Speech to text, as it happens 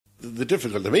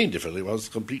the main difficulty was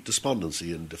complete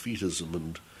despondency and defeatism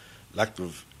and lack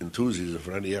of enthusiasm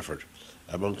for any effort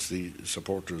amongst the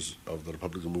supporters of the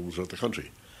Republican movement throughout the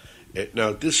country.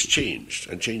 Now, this changed,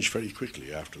 and changed very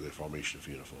quickly after the formation of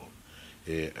Fianna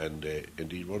Fáil.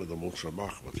 Indeed, one of the most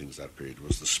remarkable things that period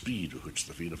was the speed with which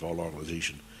the Fianna Fáil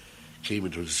organisation came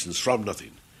into existence from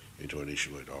nothing into a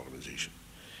nationwide organisation.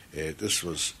 This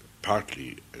was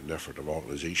partly an effort of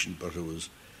organisation, but it was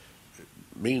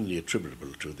mainly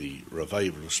attributable to the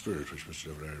revival of spirit which Mr.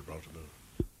 De Valera brought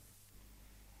about.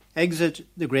 Exit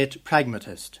the great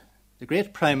pragmatist. The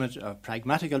great primate of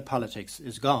pragmatical politics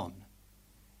is gone.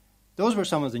 Those were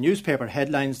some of the newspaper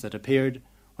headlines that appeared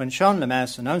when Sean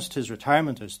Lemass announced his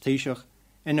retirement as Taoiseach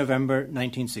in November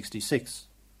 1966.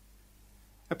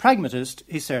 A pragmatist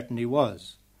he certainly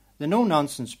was, the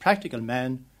no-nonsense practical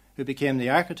man who became the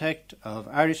architect of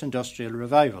Irish industrial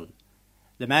revival,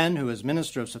 the man who as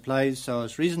Minister of Supplies saw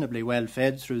us reasonably well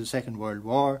fed through the Second World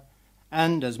War,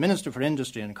 and as Minister for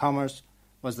Industry and Commerce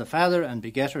was the father and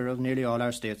begetter of nearly all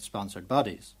our state-sponsored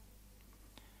bodies.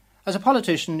 As a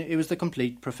politician, he was the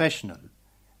complete professional,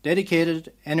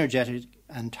 dedicated, energetic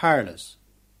and tireless.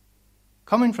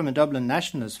 Coming from a Dublin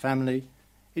nationalist family,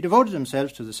 he devoted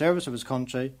himself to the service of his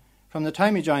country from the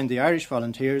time he joined the Irish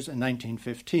Volunteers in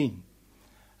 1915,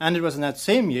 and it was in that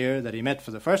same year that he met for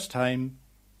the first time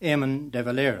Eamon de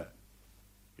Valera.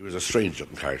 He was a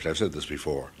strange-looking character. I've said this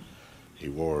before. He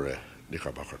wore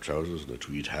knickerbocker trousers and a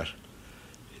tweed hat.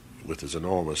 With his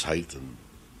enormous height and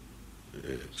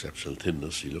exceptional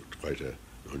thinness, he looked quite an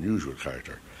unusual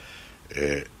character.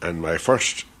 And my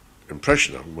first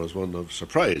impression of him was one of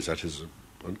surprise at his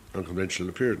unconventional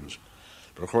appearance.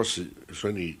 But of course,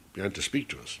 when he began to speak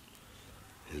to us,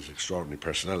 his extraordinary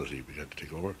personality began to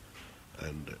take over,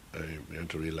 and I began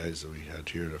to realise that we had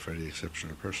here a fairly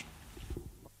exceptional person.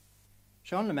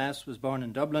 Sean Lemass was born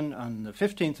in Dublin on the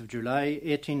 15th of July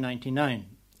 1899,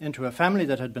 into a family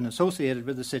that had been associated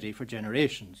with the city for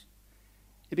generations.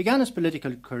 He began his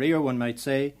political career, one might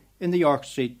say, in the York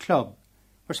Street Club,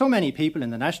 where so many people in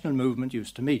the national movement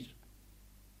used to meet.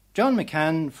 John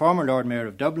McCann, former Lord Mayor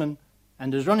of Dublin,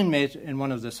 and his running mate in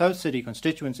one of the South City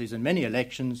constituencies in many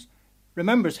elections,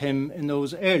 remembers him in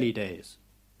those early days.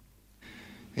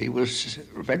 He was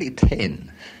very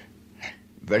thin,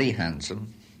 very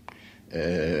handsome,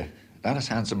 not as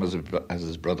handsome as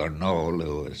his brother Noel,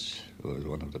 who was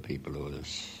one of the people who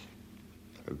was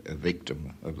a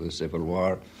victim of the Civil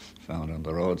War, found on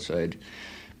the roadside.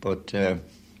 But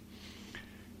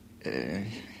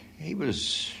he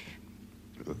was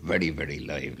very, very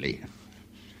lively.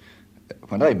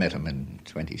 When I met him in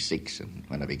 26, and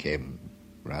when I became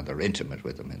rather intimate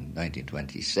with him in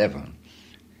 1927,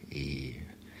 he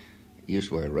used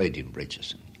to wear riding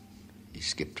breeches. He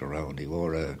skipped around. He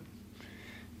wore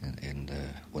in the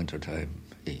winter time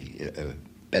a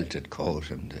belted coat,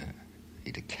 and he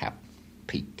had a cap,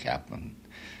 peak cap, and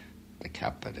the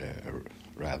cap had a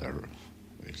rather,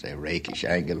 we say, rakish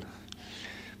angle.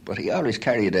 But he always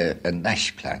carried a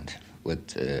Nash plant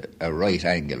with a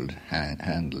right-angled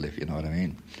handle, if you know what I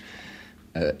mean,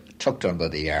 tucked under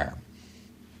the arm.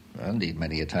 Indeed,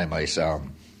 many a time I saw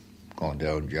him going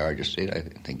down Georgia Street. I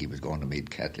think he was going to meet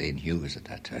Kathleen Hughes at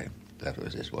that time. That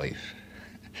was his wife.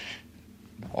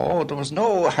 Oh, there was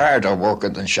no harder worker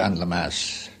than Sean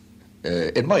Lemass.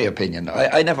 In my opinion,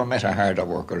 I never met a harder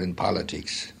worker in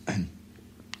politics.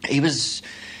 He was,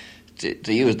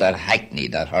 to use that hackney,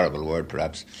 that horrible word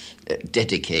perhaps,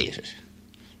 dedicated.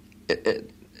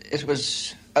 It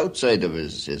was outside of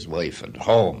his wife and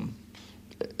home.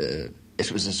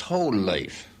 It was his whole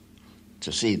life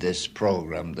to see this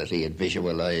programme that he had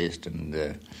visualised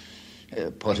and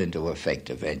put into effect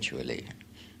eventually.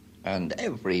 And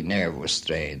every nerve was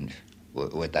strained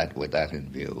with that in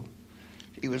view.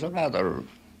 He was a man that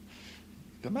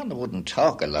wouldn't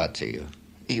talk a lot to you.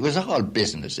 He was all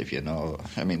business, if you know.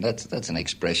 I mean, that's an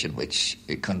expression which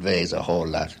it conveys a whole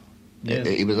lot. Yes.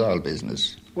 He was all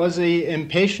business. Was he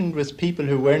impatient with people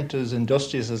who weren't as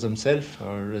industrious as himself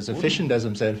or as efficient as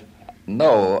himself?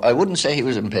 No, I wouldn't say he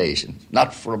was impatient.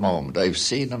 Not for a moment. I've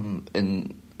seen him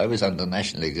I was on the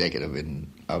national executive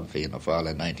of Fianna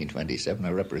Fáil in 1927. I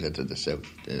represented the South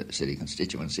City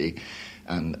constituency,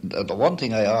 and the one thing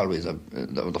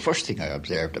the first thing I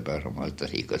observed about him was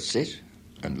that he could sit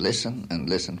and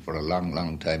listen for a long,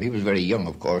 long time. He was very young,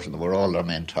 of course, and there were older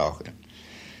men talking,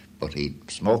 but he'd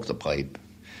smoke the pipe,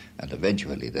 and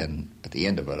eventually then, at the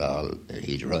end of it all,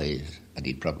 he'd rise, and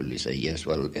he'd probably say, yes,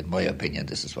 well, in my opinion,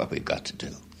 this is what we've got to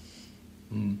do.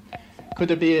 Mm. Could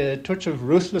there be a touch of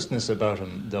ruthlessness about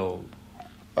him, though?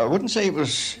 I wouldn't say he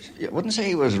was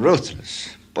ruthless,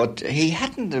 But he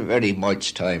hadn't very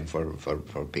much time for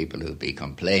people who'd be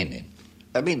complaining.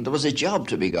 I mean, there was a job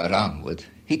to be got on with.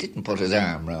 He didn't put his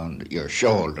arm round your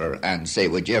shoulder and say,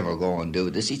 would you ever go and do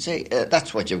this? He'd say,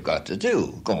 that's what you've got to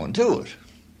do. Go and do it.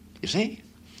 You see?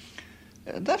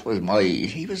 That was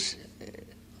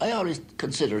I always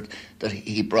considered that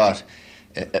he brought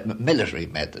military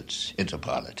methods into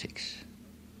politics.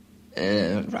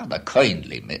 Rather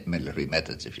kindly military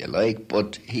methods, if you like,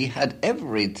 but he had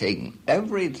everything.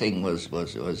 Everything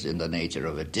was in the nature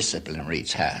of a disciplinary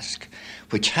task,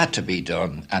 which had to be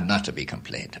done and not to be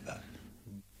complained about.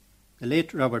 The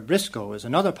late Robert Briscoe is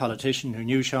another politician who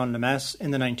knew Sean Lemass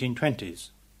in the 1920s.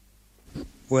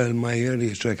 Well, my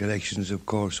earliest recollections, of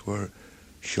course, were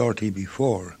shortly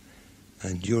before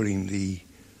and during the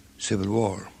Civil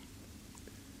War.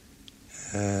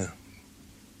 I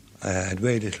had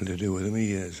very little to do with him.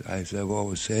 As I've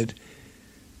always said,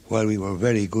 while we were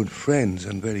very good friends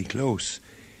and very close,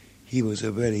 he was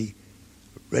a very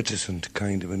reticent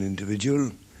kind of an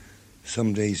individual.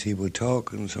 Some days he would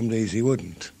talk and some days he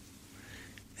wouldn't,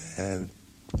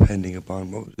 depending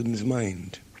upon what was in his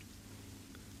mind.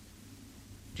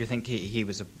 Do you think he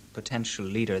was a potential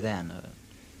leader then?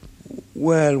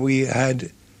 Well, we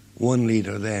had one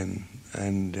leader then,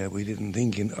 and we didn't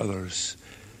think in others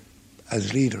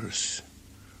as leaders.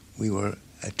 We were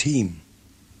a team,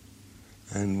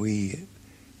 and we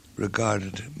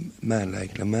regarded a man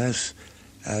like Lemass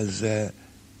as an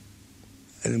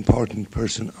important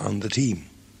person on the team.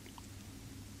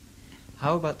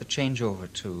 How about the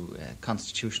changeover to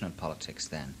constitutional politics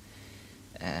then?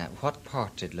 What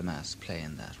part did Lemass play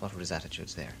in that? What were his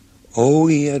attitudes there? Oh,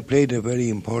 he had played a very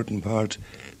important part.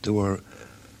 There were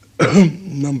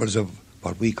numbers of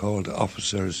what we called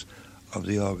officers of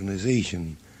the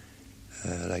organisation,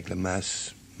 like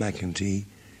Lemass, McEntee,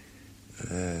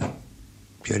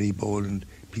 Jerry Boland,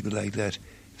 people like that.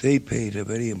 They played a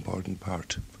very important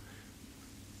part.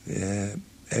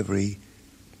 Every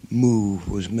move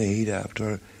was made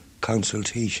after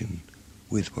consultation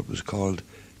with what was called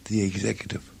the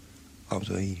executive of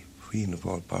the Fianna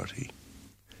Fáil party.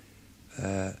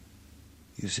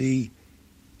 You see,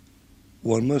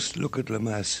 one must look at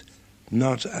Lemass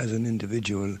not as an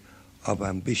individual of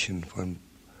ambition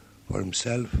for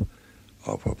himself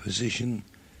or for position,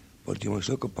 but you must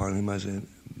look upon him as a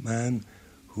man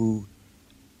who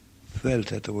felt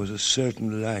that there was a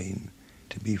certain line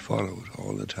to be followed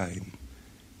all the time.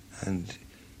 And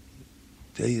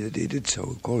they did so.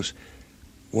 Of course,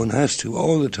 one has to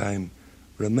all the time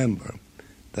remember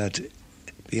that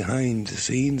behind the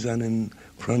scenes and in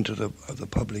front of the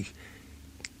public,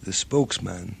 the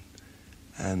spokesman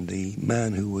and the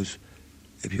man who was,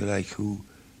 if you like, who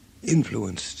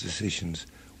influenced decisions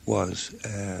was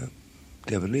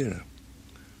De Valera.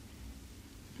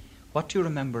 What do you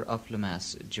remember of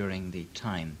Lemass during the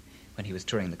time when he was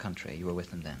touring the country? You were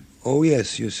with him then. Oh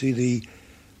yes, you see, the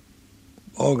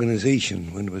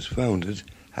organisation, when it was founded,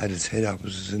 had its head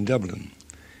offices in Dublin,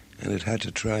 and it had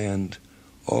to try and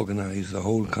organise the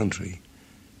whole country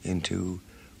into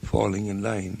falling in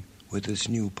line with this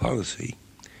new policy.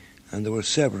 And there were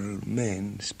several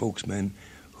spokesmen,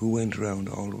 who went around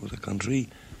all over the country,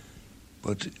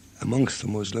 but amongst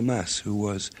them was Lemass, who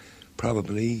was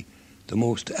probably the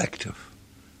most active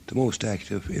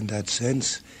in that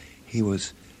sense. He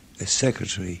was a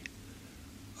secretary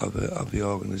of the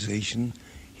organisation.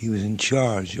 He was in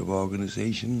charge of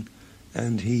organisation,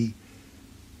 and he,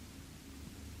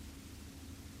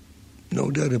 no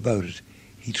doubt about it,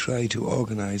 he tried to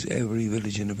organise every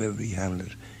village and of every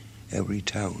hamlet, every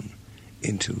town,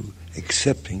 into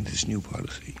accepting this new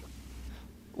policy.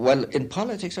 Well, in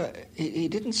politics, he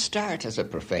didn't start as a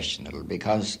professional,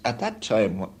 because at that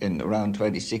time, in around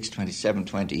 26, 27,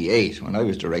 28, when I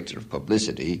was director of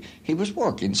publicity, he was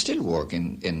still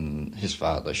working in his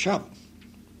father's shop,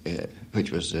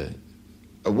 which was a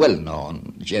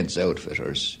well-known gents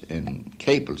outfitters in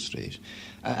Capel Street.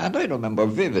 And I remember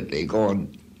vividly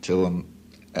going to him,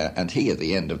 and he at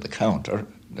the end of the counter,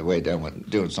 the way down,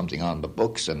 doing something on the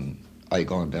books, and I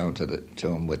going down to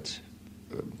him with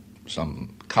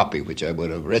some copy which I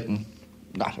would have written,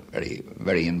 not a very,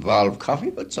 very involved copy,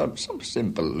 but some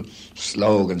simple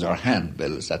slogans or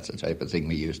handbills. That's the type of thing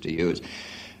we used to use.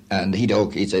 And he'd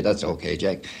say, "That's okay,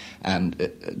 Jack." And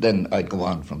then I'd go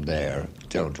on from there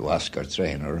down to Oscar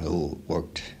Traynor, who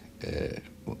worked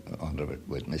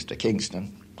with Mr.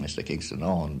 Kingston. Mr. Kingston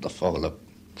owned the Fowler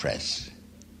Press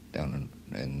down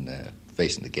in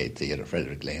facing the Gate Theatre,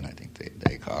 Frederick Lane, I think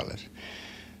they call it.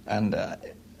 And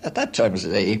at that time, as I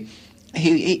say,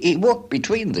 he worked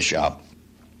between the shop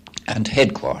and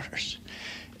headquarters.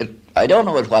 I don't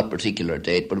know at what particular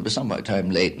date, but it was sometime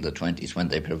late in the 20s when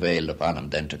they prevailed upon him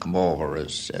then to come over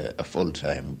as a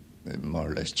full-time,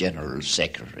 more or less, general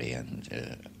secretary,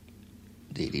 and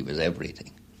indeed he was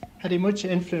everything. Had he much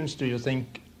influence, do you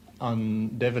think,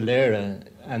 on De Valera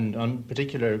and on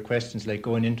particular questions like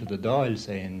going into the Dáil,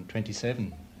 say, in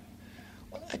 27?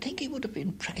 Well, I think he would have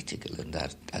been practical in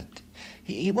that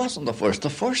he wasn't the first. The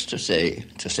first to say,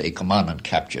 come on and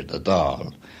capture the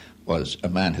Dáil was a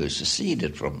man who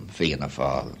seceded from Fianna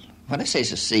Fáil. When I say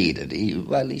seceded,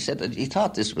 he said that he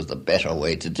thought this was the better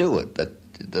way to do it,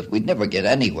 that we'd never get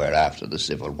anywhere after the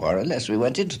Civil War unless we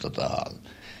went into the Dáil.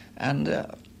 And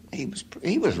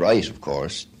he was right, of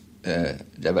course. De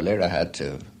Valera had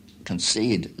to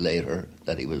concede later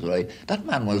that he was right. That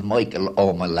man was Michael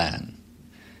O'Mullane.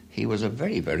 He was a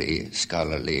very, very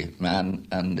scholarly man,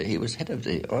 and he was head of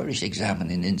the Irish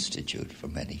Examining Institute for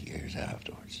many years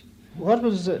afterwards. What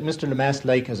was Mr. Lemass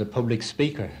like as a public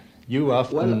speaker? You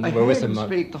often were with him. I heard him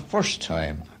speak the first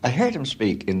time. I heard him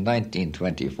speak in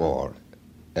 1924.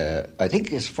 I think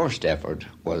his first effort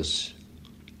was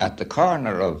at the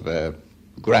corner of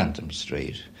Grantham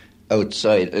Street,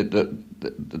 outside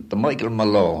the Michael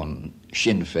Malone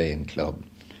Sinn Féin Club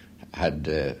had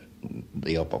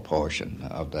the upper portion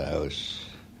of the house,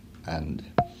 and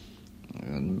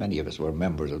many of us were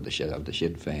members of the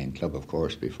Sinn Féin Club, of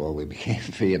course, before we became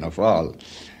Fianna Fáil.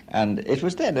 And it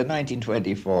was then in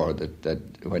 1924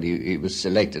 that when he was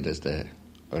selected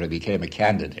he became a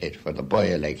candidate for the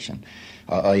by-election,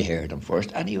 I heard him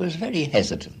first, and he was very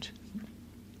hesitant.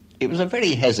 He was a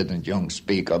very hesitant young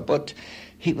speaker, but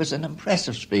he was an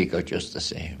impressive speaker just the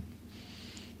same,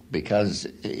 because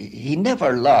he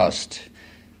never lost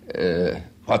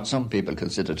what some people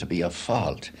consider to be a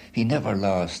fault. He never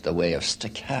lost the way of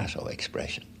staccato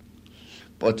expression.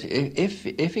 But if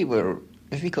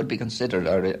he could be considered,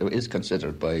 or is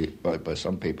considered by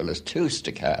some people as too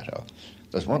staccato,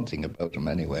 there's one thing about him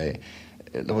anyway: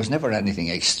 there was never anything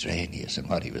extraneous in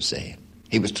what he was saying.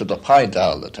 He was to the point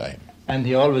all the time. And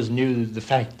he always knew the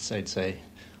facts, I'd say.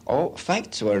 Oh,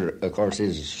 facts were, of course,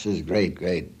 his great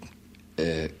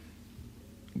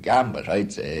gambit,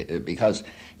 I'd say, because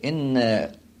when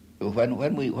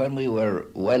we were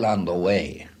well on the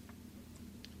way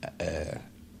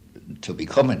to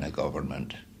becoming a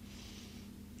government,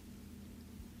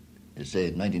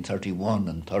 say 1931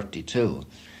 and 32,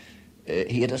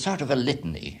 he had a sort of a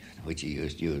litany which he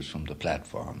used to use from the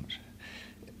platforms.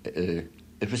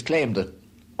 It was claimed that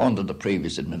under the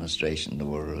previous administration there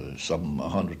were some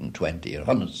 120 or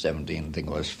 117, I think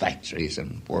it was, factories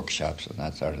and workshops and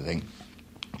that sort of thing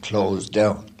closed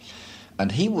down.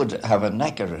 And he would have an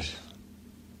accurate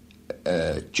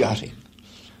jotting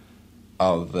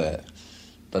of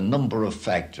the number of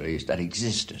factories that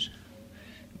existed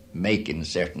making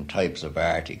certain types of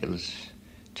articles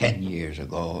 10 years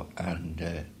ago,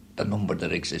 and the number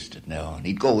that existed now. And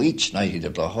he'd go each night, he'd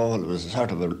have the whole, it was a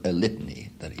sort of a litany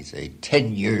that he'd say,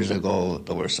 10 years ago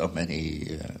there were so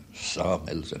many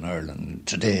sawmills in Ireland,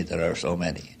 today there are so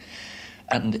many.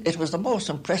 And it was the most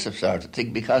impressive sort of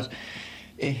thing, because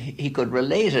he could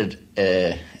relate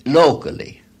it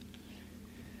locally.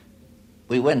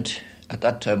 We went, at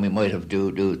that time we might have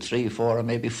do 3, 4 or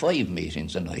maybe 5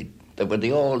 meetings a night. There were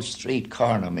the old street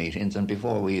corner meetings, and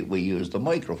before we used the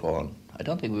microphone. I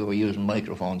don't think we were using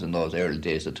microphones in those early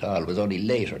days at all. It was only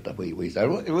later that we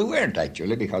started. We weren't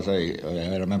actually, because I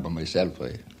remember myself,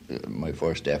 my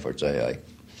first efforts, I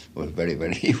was very,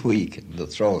 very weak in the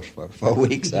throat for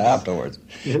weeks afterwards.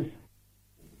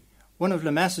 One of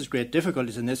Lemass's great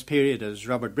difficulties in this period, as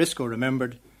Robert Briscoe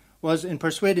remembered, was in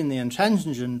persuading the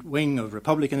intransigent wing of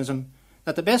republicanism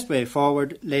that the best way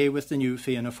forward lay with the new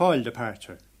Fianna Fáil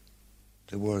departure.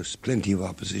 There was plenty of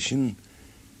opposition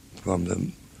from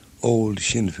the old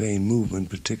Sinn Féin movement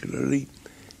particularly,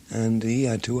 and he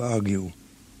had to argue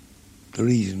the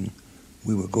reason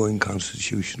we were going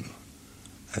constitutional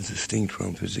as distinct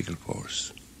from physical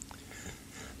force.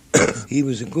 He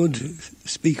was a good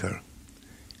speaker,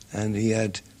 and he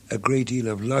had a great deal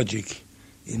of logic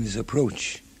in his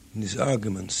approach, in his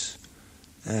arguments,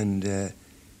 and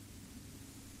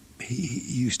he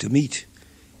used to meet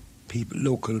people,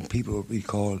 local people, what we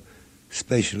call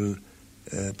special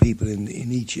people in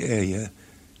each area,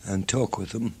 and talk with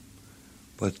them.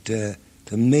 But the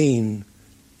main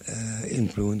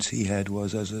influence he had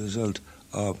was as a result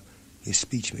of his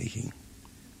speech-making.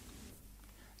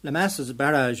 Lemass's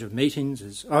barrage of meetings,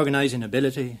 his organising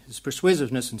ability, his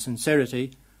persuasiveness and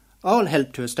sincerity all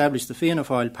helped to establish the Fianna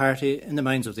Fáil party in the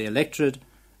minds of the electorate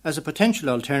as a potential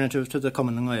alternative to the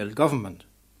Cumann na nGaedheal government.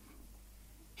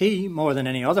 He, more than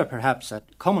any other perhaps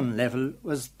at Cumann level,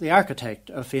 was the architect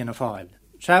of Fianna Fáil.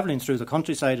 travelling through the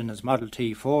countryside in his Model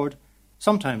T Ford,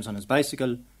 sometimes on his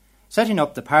bicycle, setting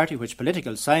up the party which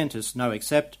political scientists now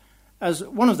accept as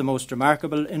one of the most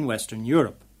remarkable in Western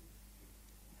Europe.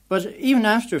 But even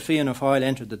after Fianna Fáil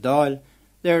entered the Dáil,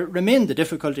 there remained the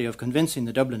difficulty of convincing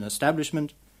the Dublin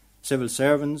establishment, civil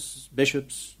servants,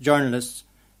 bishops, journalists,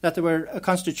 that they were a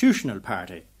constitutional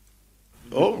party.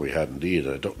 Oh, we had indeed.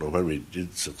 I don't know when we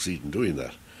did succeed in doing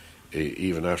that.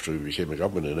 Even after we became a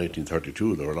government in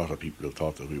 1932, there were a lot of people who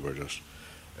thought that we were just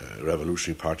a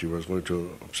revolutionary party who was going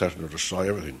to upset and destroy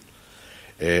everything.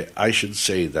 I should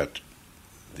say that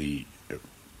the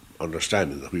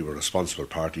understanding that we were a responsible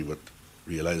party with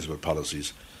realisable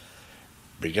policies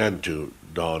began to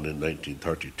dawn in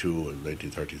 1932 and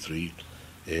 1933,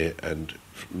 and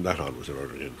from that on was never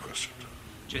really in question.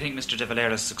 Do you think Mr. de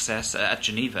Valera's success at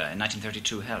Geneva in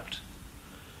 1932 helped?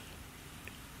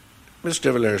 Mr.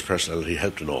 de Valera's personality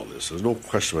helped in all this. There's no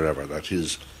question whatever that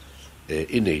his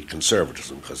innate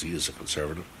conservatism, because he is a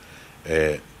conservative,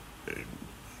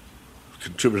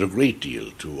 contributed a great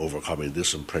deal to overcoming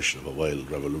this impression of a wild,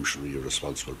 revolutionary,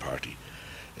 irresponsible party,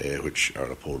 which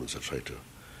our opponents have tried to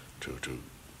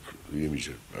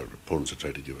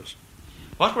give us.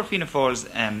 What were Fianna Fáil's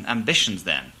ambitions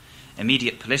then,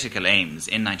 immediate political aims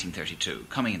in 1932,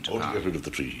 coming into power? To get rid of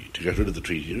the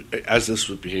treaty. As this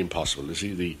became possible, you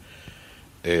see,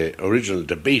 the original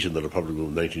debate in the Republic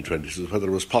of the 1920s is whether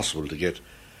it was possible to get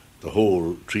the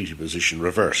whole treaty position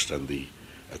reversed and the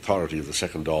authority of the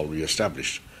Second Dáil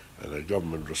re-established, and a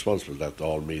government responsible for that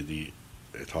Dáil made the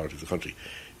authority of the country.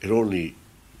 It only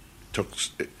took,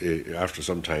 after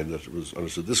some time, that it was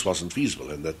understood this wasn't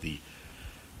feasible, and that the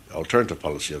alternative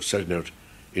policy of setting out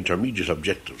intermediate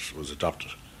objectives was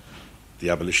adopted. The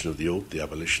abolition of the oath, the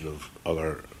abolition of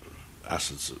other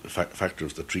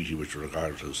factors of the treaty which were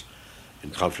regarded as in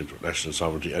conflict with national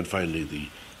sovereignty, and finally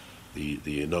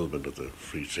the annulment of the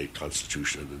Free State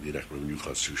Constitution and the enactment of a new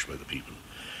constitution by the people.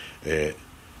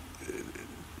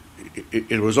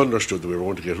 It was understood that we were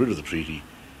going to get rid of the treaty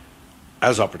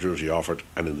as opportunity offered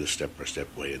and in this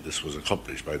step-by-step way, and this was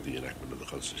accomplished by the enactment of the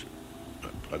Constitution in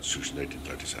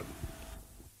 1937.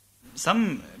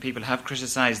 Some people have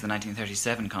criticised the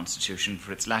 1937 Constitution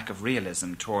for its lack of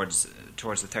realism towards the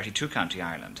 32-county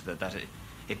Ireland, that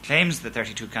it claims the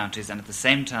 32 counties and at the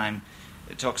same time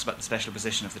it talks about the special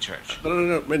position of the Church.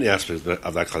 There are many aspects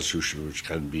of that Constitution which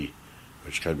can be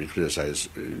criticised.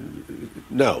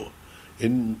 Now,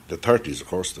 in the 30s, of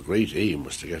course, the great aim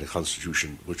was to get a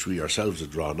Constitution which we ourselves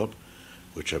had drawn up,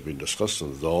 which had been discussed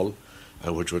in the Dáil,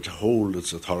 and which would hold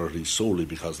its authority solely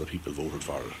because the people voted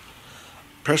for it.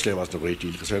 Personally, I wasn't a great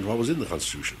deal concerned what was in the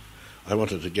Constitution. I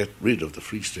wanted to get rid of the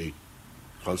Free State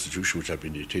Constitution which had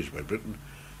been dictated by Britain,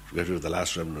 to get rid of the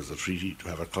last remnant of the treaty, to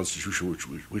have a Constitution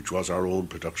which was our own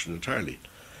production entirely.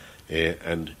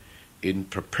 And in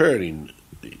preparing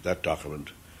that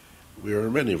document, we were,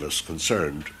 many of us,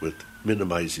 concerned with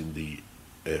minimising the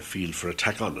field for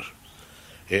attack on it.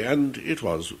 And it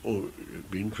was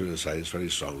being criticised very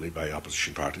strongly by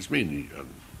opposition parties, mainly on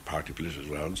party political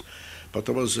grounds, but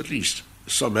there was at least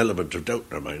some element of doubt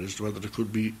in our mind as to whether it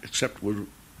could be acceptable,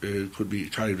 could be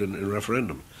carried in a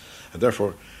referendum. And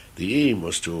therefore, the aim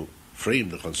was to frame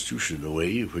the Constitution in a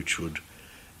way which would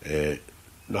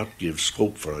not give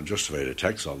scope for unjustified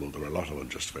attacks, although there were a lot of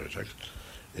unjustified attacks,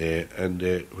 and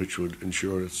which would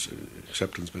ensure its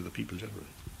acceptance by the people generally.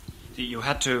 You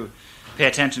had to pay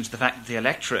attention to the fact that the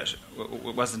electorate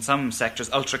was in some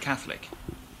sectors ultra-Catholic.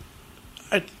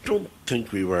 I don't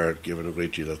think we were given a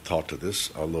great deal of thought to this,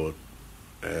 although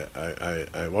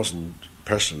I wasn't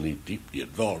personally deeply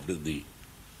involved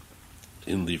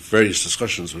in the various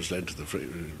discussions which led to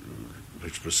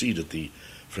which preceded the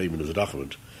framing of the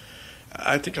document.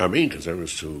 I think our main concern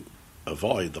was to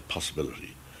avoid the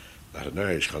possibility that an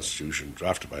Irish constitution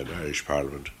drafted by an Irish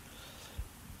Parliament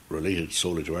related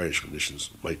solely to Irish conditions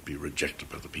might be rejected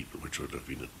by the people, which would have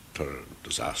been a thorough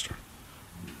disaster.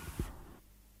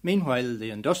 Meanwhile,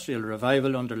 the industrial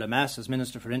revival under Lemass as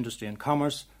Minister for Industry and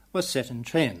Commerce was set in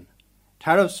train.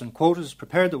 Tariffs and quotas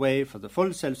prepared the way for the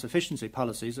full self-sufficiency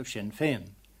policies of Sinn Féin.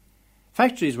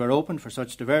 Factories were opened for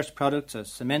such diverse products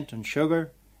as cement and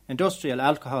sugar, industrial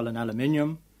alcohol and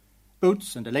aluminium,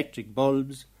 boots and electric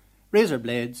bulbs, razor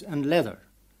blades and leather.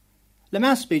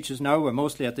 Lemass speeches now were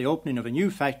mostly at the opening of a new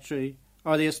factory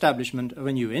or the establishment of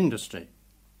a new industry.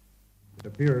 It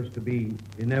appears to be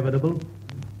inevitable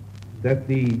that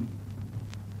the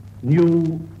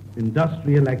new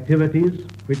industrial activities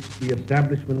which the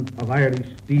establishment of Irish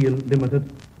Steel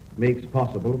Limited makes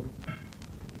possible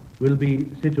will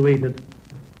be situated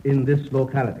in this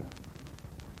locality.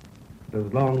 It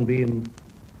has long been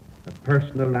a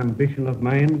personal ambition of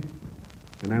mine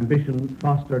an ambition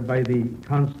fostered by the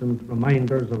constant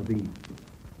reminders of the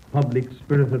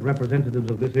public-spirited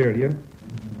representatives of this area,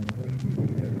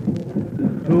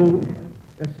 to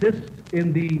assist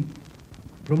in the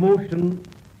promotion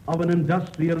of an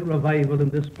industrial revival in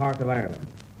this part of Ireland.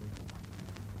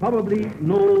 Probably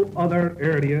no other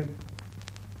area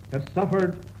has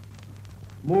suffered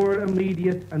more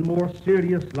immediate and more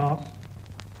serious loss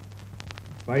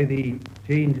by the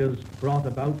changes brought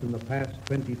about in the past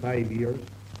 25 years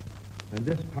than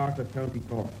this part of County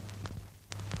Cork.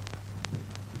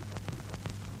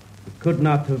 It could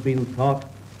not have been thought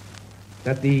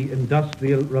that the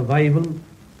industrial revival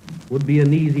would be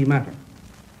an easy matter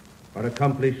or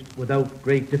accomplished without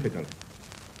great difficulty.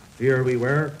 Here we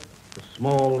were, a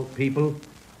small people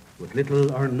with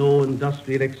little or no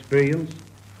industrial experience,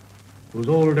 whose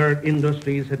older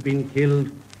industries had been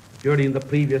killed during the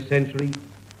previous century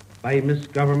by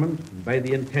misgovernment and by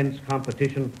the intense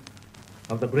competition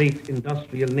of the great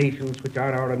industrial nations which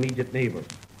are our immediate neighbours,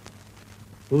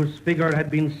 whose figure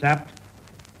had been sapped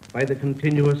by the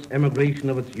continuous emigration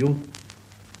of its youth,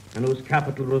 and whose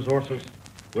capital resources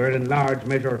were in large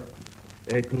measure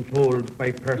controlled by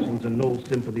persons in no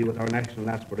sympathy with our national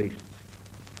aspirations.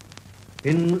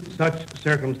 In such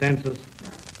circumstances,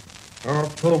 our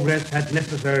progress had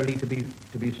necessarily to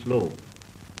be slow.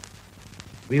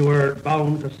 We were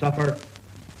bound to suffer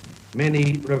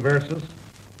many reverses,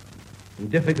 and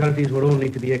difficulties were only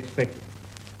to be expected.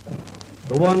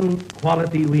 The one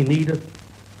quality we needed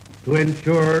to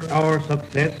ensure our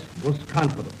success was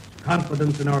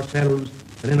confidence in ourselves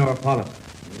and in our policy.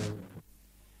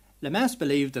 Lemass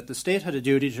believed that the state had a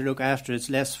duty to look after its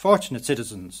less fortunate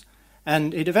citizens,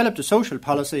 and he developed a social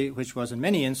policy which was in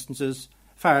many instances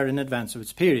far in advance of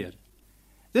its period.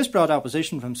 This brought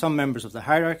opposition from some members of the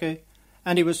hierarchy,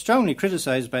 and he was strongly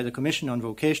criticised by the Commission on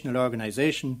Vocational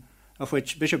Organisation, of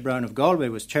which Bishop Brown of Galway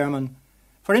was chairman,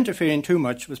 for interfering too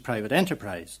much with private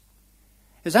enterprise.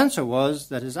 His answer was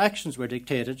that his actions were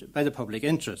dictated by the public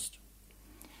interest.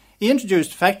 He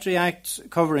introduced factory acts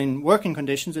covering working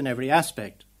conditions in every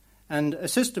aspect, and a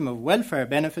system of welfare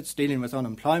benefits dealing with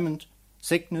unemployment,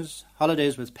 sickness,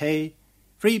 holidays with pay,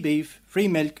 free beef, free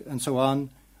milk, and so on,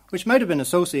 which might have been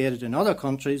associated in other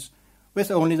countries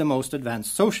with only the most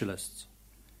advanced socialists.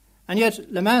 And yet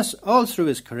Lemass, all through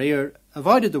his career,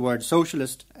 avoided the word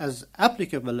socialist as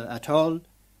applicable at all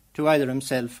to either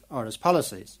himself or his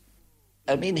policies.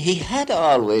 I mean, he had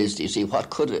always, you see, what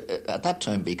could at that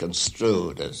time be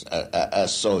construed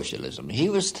as socialism. He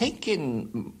was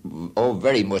thinking,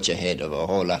 very much ahead of a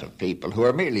whole lot of people who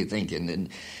are merely thinking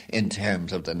in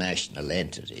terms of the national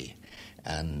entity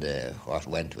and what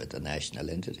went with the national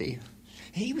entity.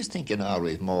 He was thinking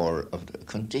always more of the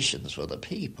conditions for the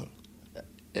people.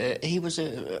 He was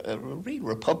a real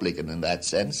Republican in that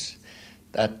sense,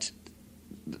 that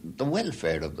the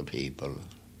welfare of the people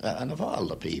and of all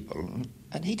the people.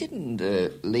 And he didn't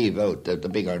leave out the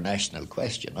bigger national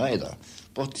question either.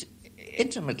 But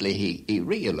intimately he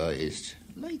realised,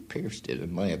 like Pearse did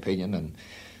in my opinion, and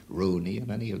Rooney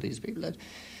and any of these people, that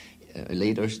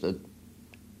leaders, that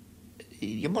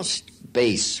you must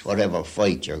base whatever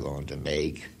fight you're going to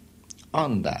make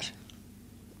on that.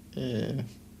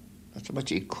 Not so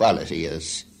much equality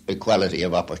as equality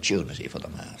of opportunity for the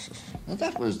masses. And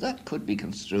that could be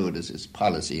construed as his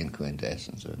policy in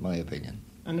quintessence, in my opinion.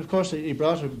 And of course he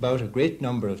brought about a great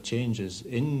number of changes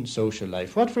in social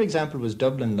life. What, for example, was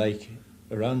Dublin like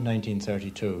around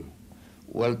 1932?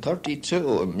 Well,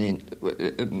 32, I mean,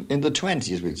 in the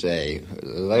 20s, we'd say.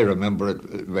 I remember it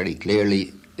very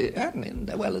clearly. In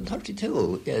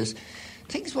 32, yes,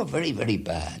 things were very, very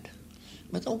bad.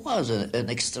 But there was an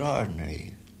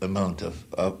extraordinary amount of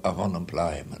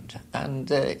unemployment.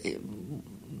 And I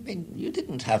mean, you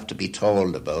didn't have to be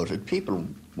told about it. People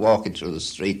walking through the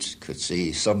streets could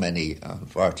see so many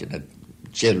unfortunate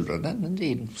children, and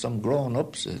indeed some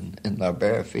grown-ups in their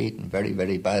bare feet and very,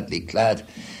 very badly clad.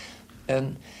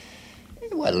 And,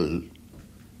 well,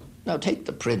 now take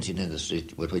the printing industry,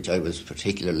 with which I was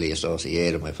particularly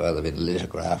associated, my father being a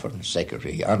lithographer and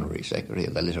honorary secretary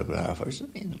of the lithographers. I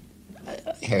mean,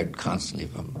 I heard constantly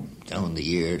from down the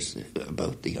years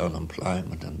about the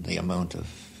unemployment and the amount of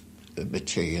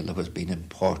material that was being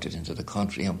imported into the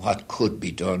country and what could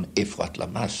be done if what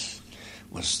Lemass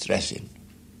was stressing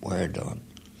were done,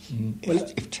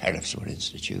 if tariffs were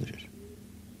instituted.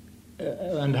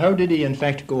 And how did he in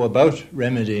fact go about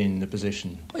remedying the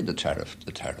position? By the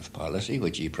tariff policy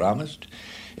which he promised.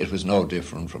 It was no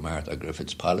different from Arthur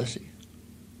Griffith's policy.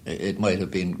 It might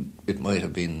have been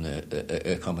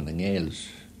a Cumann Gales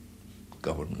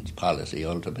government's policy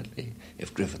ultimately.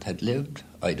 If Griffith had lived,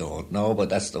 I don't know, but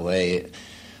that's the way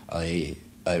I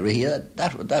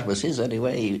That was his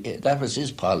anyway. That was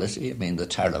his policy. I mean, the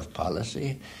tariff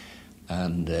policy,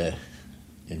 and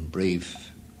in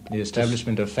brief, the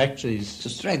establishment of factories to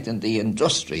strengthen the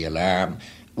industrial arm,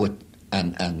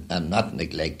 and not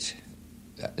neglect.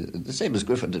 The same as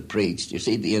Griffith had preached. You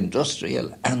see, the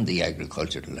industrial and the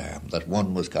agricultural arm. That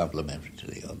one was complementary to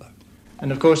the other.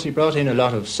 And of course, he brought in a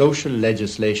lot of social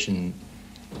legislation,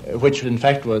 which in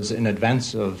fact was in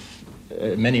advance of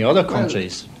many other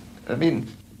countries. Well, I mean,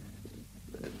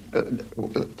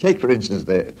 take for instance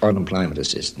the unemployment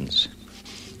assistance.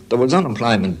 There was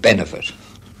unemployment benefit,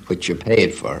 which you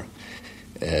paid for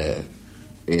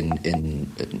in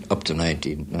up to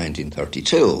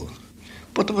 1932.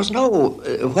 But there was no,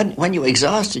 when you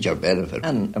exhausted your benefit,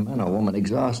 and a man or woman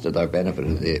exhausted their benefit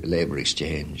of the labour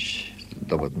exchange,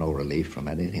 there was no relief from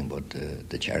anything but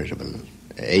the charitable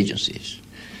agencies.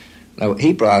 Now,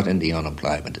 he brought in the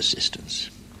unemployment assistance,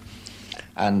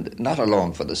 and not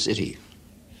alone for the city,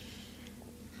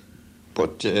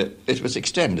 but it was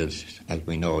extended, as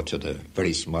we know, to the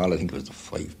very small, I think it was the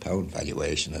 £5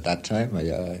 valuation at that time.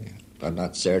 I'm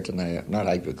not certain, I'm not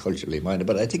agriculturally minded,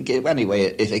 but I think anyway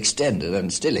it extended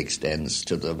and still extends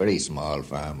to the very small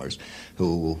farmers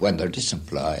who, when they're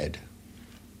disemployed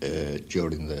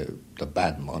during the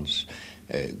bad months,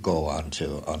 go on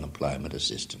to unemployment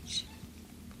assistance.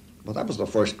 Well, that was the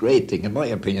first great thing, in my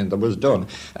opinion, that was done.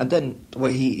 And then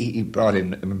he brought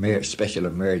in special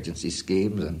emergency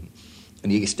schemes, and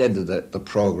he extended the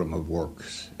programme of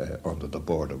works under the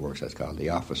Board of Works, that's called the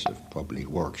Office of Public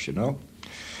Works, you know.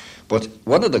 But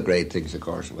one of the great things, of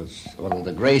course, one of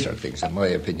the greater things, in my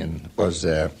opinion, was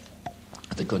the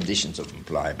Conditions of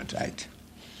Employment Act.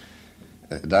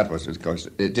 That was, of course,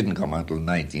 it didn't come until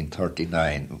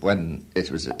 1939, when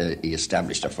it was he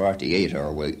established a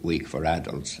 48-hour week for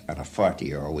adults and a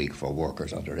 40-hour week for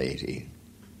workers under 18.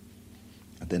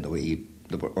 And then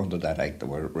under that act there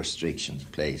were restrictions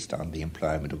placed on the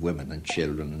employment of women and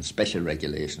children, and special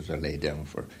regulations were laid down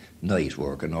for night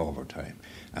work and overtime.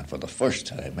 And for the first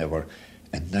time ever,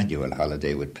 an annual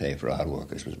holiday with pay for all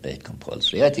workers was made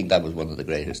compulsory. I think that was one of the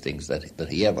greatest things that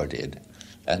he ever did.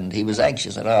 And he was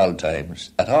anxious at all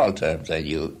times, I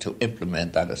knew, to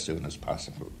implement that as soon as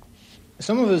possible.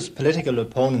 Some of his political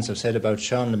opponents have said about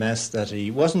Sean Lemass that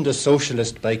he wasn't a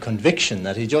socialist by conviction,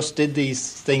 that he just did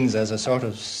these things as a sort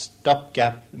of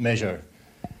stopgap measure.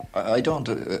 I don't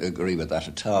agree with that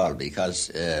at all,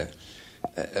 because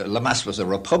Lemass was a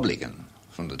Republican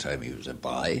from the time he was a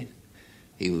boy.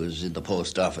 He was in the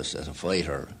post office as a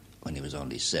fighter when he was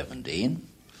only 17.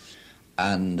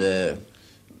 And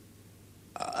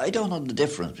I don't know the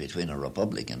difference between a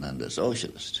Republican and a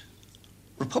socialist.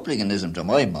 Republicanism, to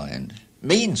my mind,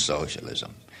 means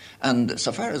socialism. And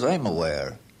so far as I'm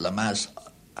aware, Lemass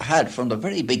had from the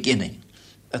very beginning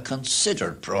a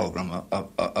considered programme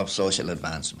of social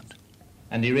advancement.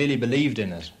 And he really believed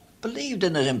in it? Believed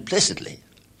in it implicitly.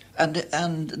 And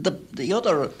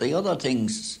the other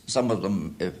things, some of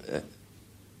them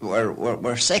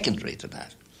were secondary to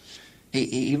that.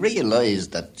 He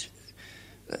realised that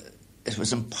it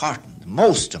was important,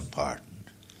 most important,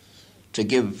 to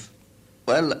give,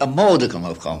 well, a modicum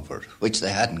of comfort, which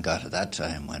they hadn't got at that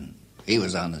time when he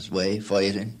was on his way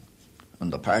fighting,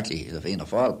 and the Fianna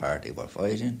Fáil party were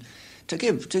fighting, to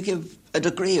give a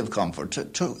degree of comfort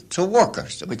to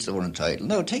workers to which they were entitled.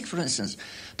 Now, take, for instance,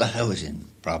 the housing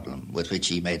problem with which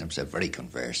he made himself very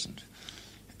conversant.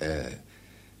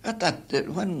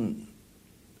 When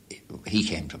he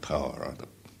came to power, or the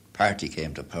party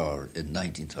came to power in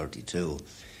 1932,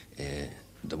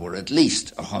 there were at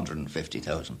least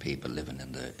 150,000 people living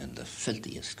in the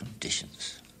filthiest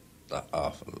conditions, the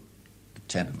awful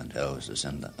tenement houses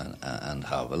and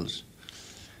hovels.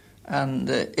 And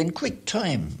in quick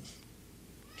time,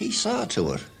 he saw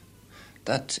to it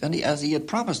that, as he had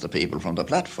promised the people from the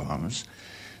platforms,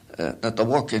 that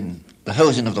the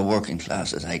Housing of the Working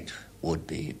Classes Act would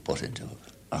be put into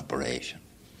operation.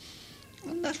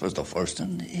 And that was the first.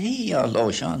 And although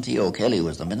Sean T. O'Kelly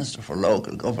was the Minister for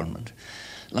Local Government,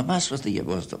 Lemass was the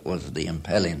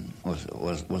impelling, was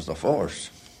the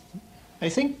force. I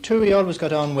think, too, he always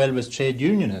got on well with trade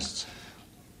unionists.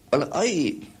 Well,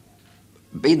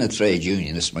 being a trade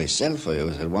unionist myself, I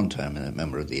was at one time a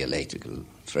member of the Electrical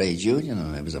Trade Union,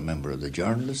 and I was a member of the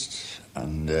Journalists.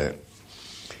 But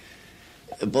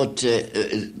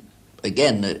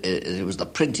again, it was the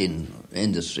printing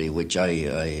industry which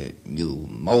I knew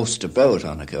most about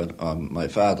on account of my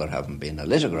father having been a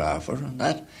lithographer and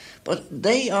that. But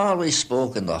they always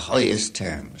spoke in the highest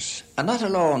terms. And not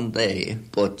alone they,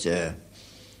 but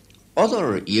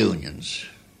other unions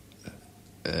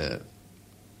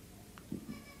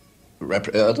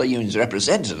other unions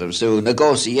representatives who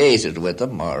negotiated with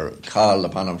them or called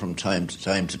upon him from time to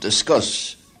time to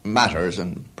discuss matters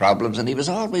and problems, and he was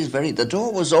always the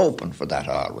door was open for that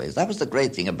always. That was the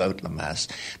great thing about Lemass,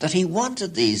 that he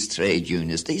wanted these trade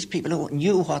unions, these people who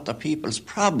knew what the people's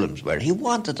problems were, he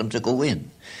wanted them to go in.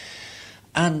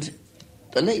 And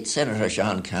the late Senator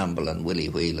Sean Campbell and Willie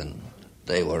Whelan,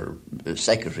 they were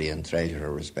secretary and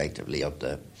treasurer respectively of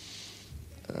the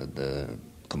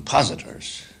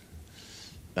compositors,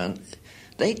 and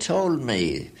they told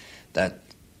me that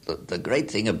the great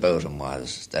thing about him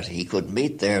was that he could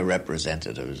meet their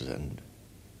representatives, and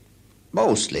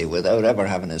mostly without ever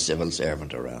having a civil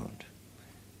servant around.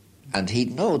 And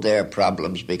he'd know their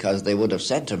problems because they would have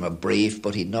sent him a brief,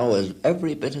 but he'd know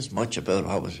every bit as much about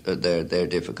what was their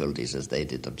difficulties as they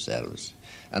did themselves.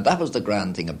 And that was the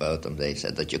grand thing about them, they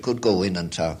said, that you could go in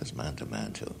and talk as man to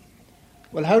man to them.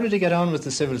 Well, how did he get on with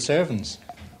the civil servants?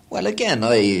 Well, again,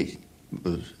 I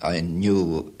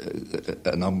knew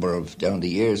a number of, down the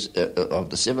years, of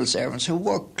the civil servants who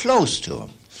worked close to him.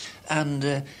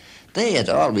 And they had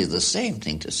always the same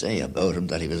thing to say about him,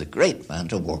 that he was a great man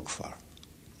to work for.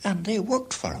 And they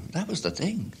worked for him, that was the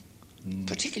thing.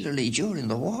 Particularly during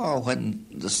the war when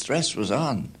the stress was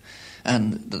on.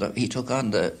 And he took on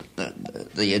the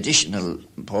additional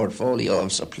portfolio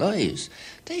of supplies.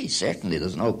 They certainly,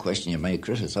 there's no question you may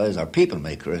criticise, or people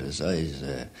may criticise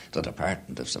the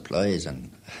Department of Supplies, and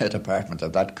a department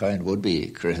of that kind would be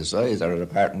criticised, or a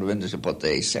Department of Industry, but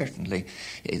they certainly,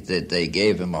 they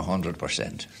gave him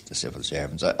 100%, the civil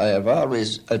servants. I have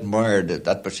always admired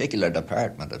that particular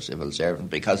department of civil servants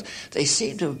because they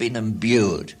seem to have been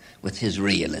imbued with his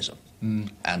realism.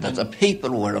 And that the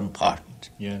people were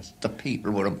important. Yes, the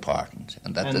people were important,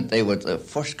 and that they were the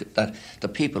first. That the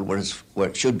people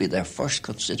should be their first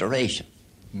consideration.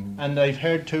 And I've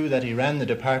heard too that he ran the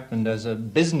department as a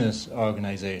business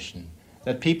organisation.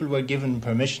 That people were given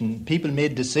permission. People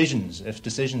made decisions if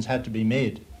decisions had to be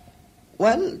made.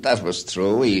 Well, that was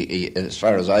true. He, as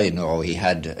far as I know,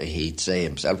 he'd say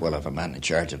himself, "Well, I have a man in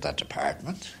charge of that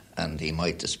department." And he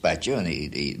might dispatch you, and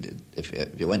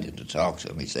if you went in to talk to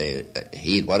him, he'd say,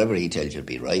 whatever he tells you will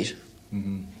be right.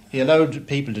 Mm-hmm. He allowed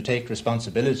people to take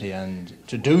responsibility and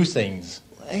to do things.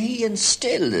 He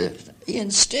instilled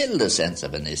a sense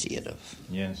of initiative.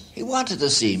 Yes. He wanted to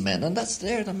see men, and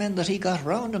they're the men that he got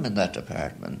around him in that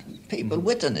department, people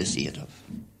with initiative.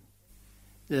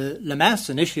 The Lemass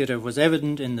initiative was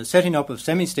evident in the setting up of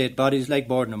semi-state bodies like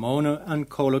Bord na Móna and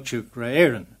Comhairle Tuachra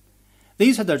Éireann.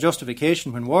 These had their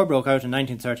justification when war broke out in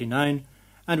 1939,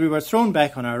 and we were thrown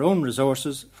back on our own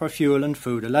resources for fuel and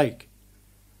food alike.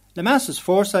 Lemass's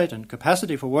foresight and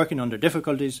capacity for working under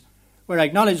difficulties were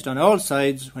acknowledged on all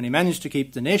sides when he managed to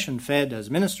keep the nation fed as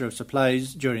Minister of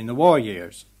Supplies during the war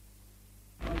years.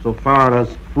 So far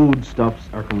as foodstuffs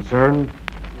are concerned,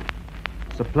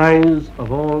 supplies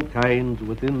of all kinds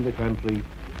within the country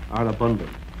are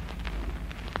abundant.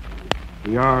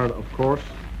 We are, of course,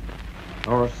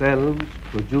 ourselves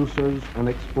producers and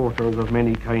exporters of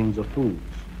many kinds of foods.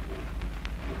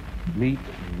 Meat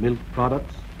and milk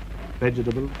products,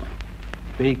 vegetables,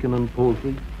 bacon and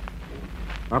poultry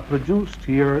are produced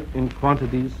here in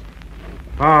quantities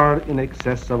far in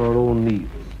excess of our own needs,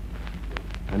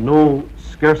 and no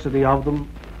scarcity of them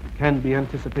can be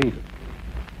anticipated.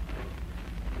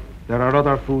 There are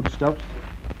other foodstuffs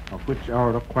of which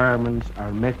our requirements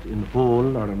are met in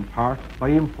whole or in part by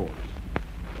imports,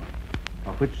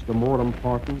 of which the more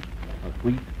important are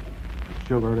wheat,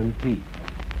 sugar and tea.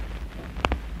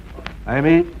 I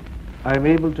am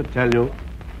able to tell you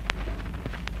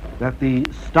that the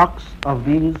stocks of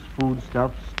these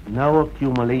foodstuffs now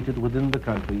accumulated within the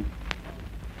country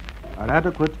are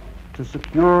adequate to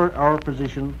secure our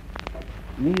position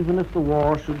even if the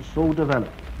war should so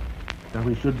develop that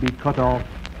we should be cut off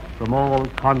from all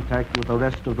contact with the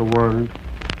rest of the world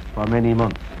for many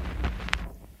months.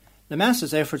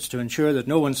 Lemass's efforts to ensure that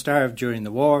no one starved during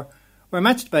the war were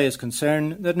matched by his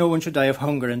concern that no one should die of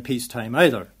hunger in peacetime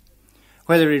either.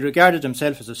 Whether he regarded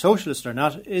himself as a socialist or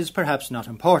not is perhaps not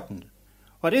important.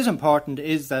 What is important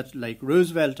is that, like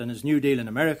Roosevelt and his New Deal in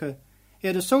America, he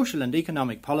had a social and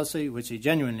economic policy which he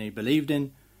genuinely believed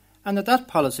in, and that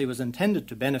policy was intended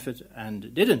to benefit,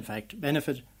 and did in fact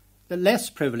benefit, the less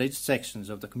privileged sections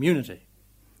of the community.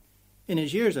 In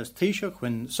his years as Taoiseach,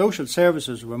 when social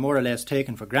services were more or less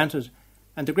taken for granted,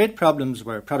 and the great problems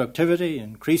were productivity,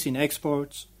 increasing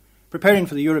exports, preparing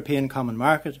for the European common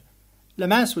market,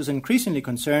 Lemass was increasingly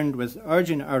concerned with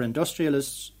urging our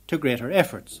industrialists to greater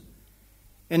efforts.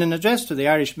 In an address to the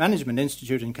Irish Management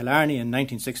Institute in Killarney in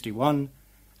 1961,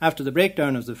 after the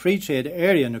breakdown of the free trade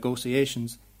area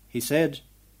negotiations, he said,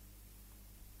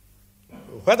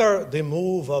 whether the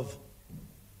move of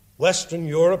Western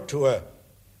Europe to a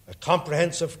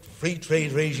comprehensive free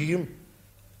trade regime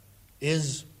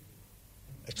is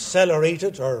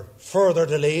accelerated or further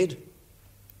delayed,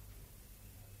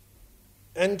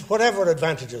 and whatever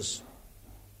advantages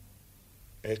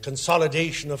a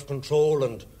consolidation of control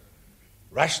and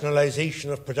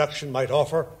rationalisation of production might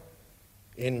offer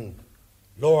in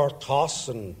lower costs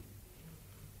and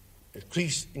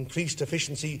increased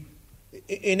efficiency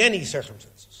in any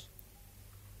circumstances.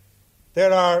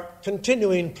 There are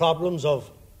continuing problems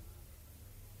of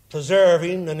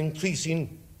preserving and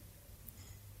increasing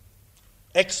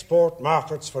export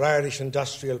markets for Irish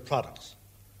industrial products.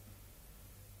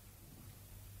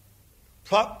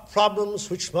 Problems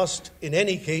which must, in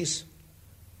any case,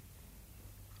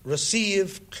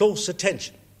 receive close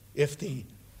attention if the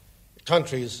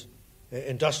country's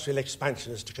industrial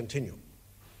expansion is to continue.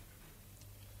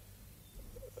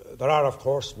 There are, of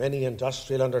course, many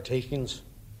industrial undertakings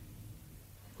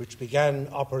which began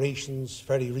operations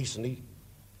very recently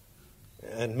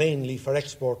and mainly for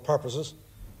export purposes,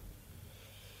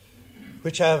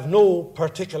 which have no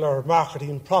particular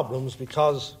marketing problems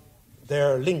because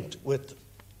they're linked with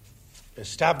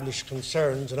established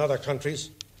concerns in other countries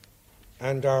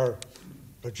and are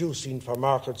producing for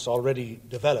markets already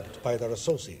developed by their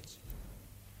associates.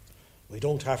 We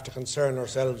don't have to concern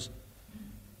ourselves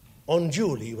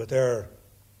unduly with their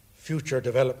future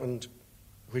development,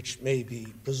 which may be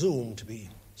presumed to be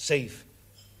safe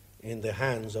in the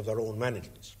hands of their own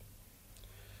managements.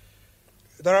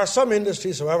 There are some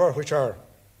industries, however, which are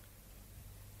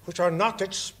not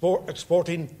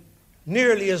exporting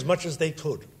nearly as much as they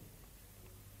could,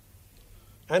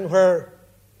 and where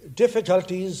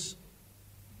difficulties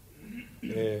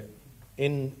in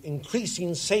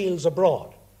increasing sales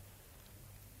abroad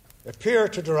appear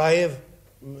to derive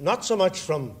not so much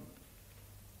from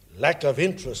lack of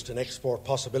interest in export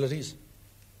possibilities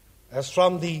as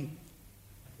from the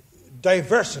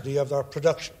diversity of their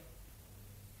production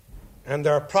and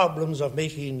their problems of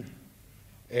making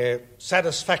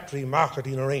satisfactory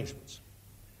marketing arrangements.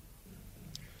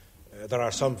 There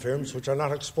are some firms which are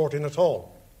not exporting at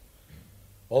all,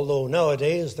 although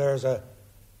nowadays there's a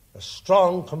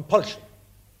strong compulsion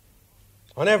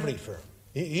on every firm,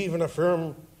 even a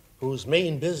firm whose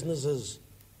main business is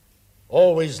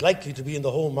always likely to be in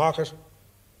the home market,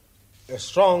 a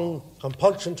strong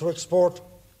compulsion to export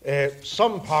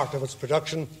some part of its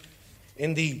production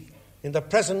in the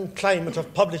present climate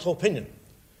of public opinion,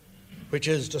 which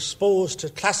is disposed to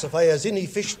classify as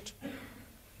inefficient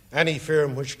any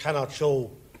firm which cannot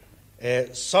show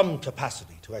some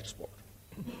capacity to export.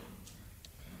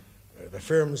 The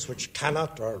firms which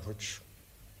cannot or which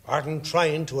aren't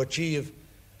trying to achieve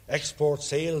export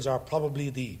sales are probably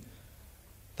the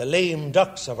lame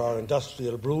ducks of our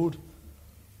industrial brood,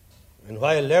 and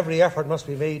while every effort must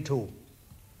be made to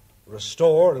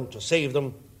restore and to save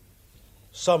them,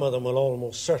 some of them will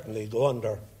almost certainly go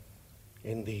under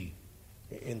in the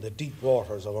deep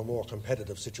waters of a more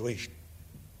competitive situation.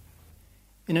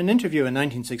 In an interview in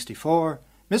 1964,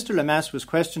 Mr. Lemass was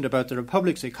questioned about the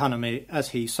Republic's economy as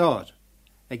he saw it.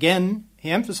 Again, he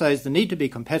emphasised the need to be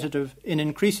competitive in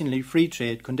increasingly free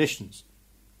trade conditions.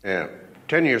 10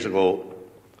 years ago,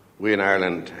 we in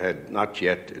Ireland had not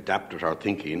yet adapted our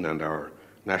thinking and our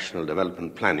national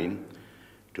development planning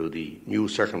to the new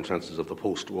circumstances of the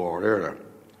post-war era.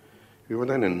 We were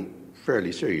then in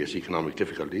fairly serious economic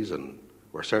difficulties and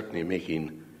were certainly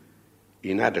making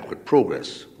inadequate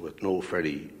progress with no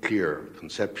very clear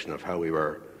conception of how we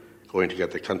were going to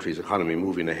get the country's economy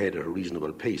moving ahead at a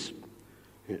reasonable pace.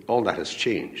 All that has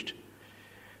changed.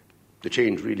 The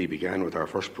change really began with our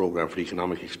first programme for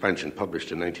economic expansion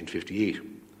published in 1958.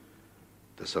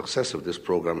 The success of this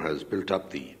programme has built up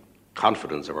the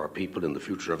confidence of our people in the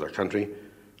future of their country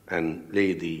and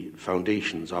laid the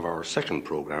foundations of our second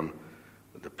programme,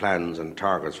 the plans and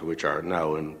targets for which are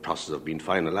now in process of being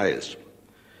finalised.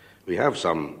 We have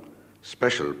some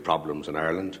special problems in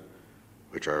Ireland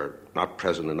which are not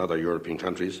present in other European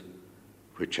countries,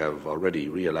 which have already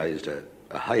realised a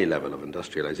high level of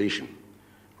industrialisation.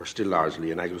 We're still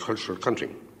largely an agricultural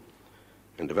country,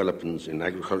 and developments in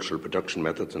agricultural production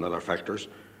methods and other factors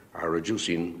are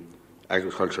reducing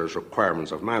agriculture's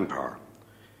requirements of manpower.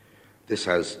 This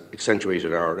has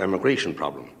accentuated our emigration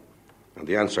problem, and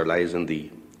the answer lies in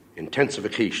the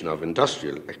intensification of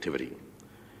industrial activity.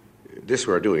 This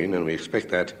we're doing, and we expect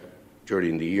that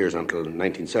during the years until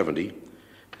 1970,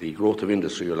 the growth of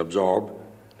industry will absorb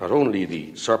not only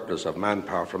the surplus of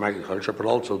manpower from agriculture, but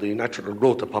also the natural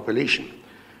growth of population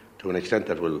to an extent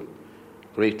that will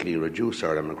greatly reduce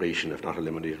our emigration, if not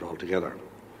eliminate it altogether.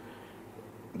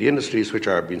 The industries which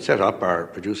are being set up are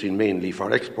producing mainly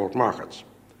for export markets.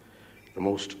 The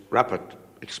most rapid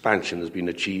expansion has been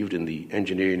achieved in the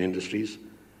engineering industries,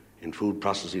 in food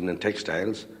processing and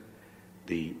textiles.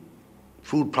 The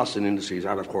food processing industries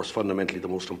are, of course, fundamentally the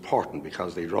most important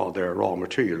because they draw their raw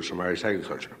materials from Irish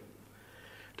agriculture.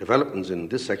 Developments in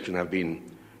this section have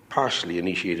been partially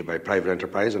initiated by private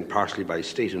enterprise and partially by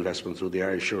state investment through the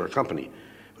Irish Sugar Company,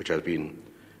 which has been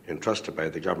entrusted by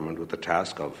the government with the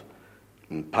task of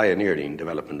pioneering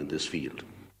development in this field.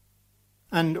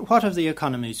 And what of the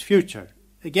economy's future?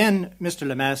 Again, Mr.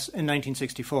 Lemass in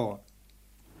 1964.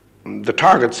 The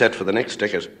target set for the next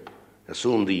decade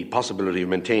assumed the possibility of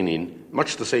maintaining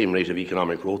much the same rate of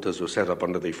economic growth as was set up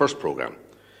under the first programme.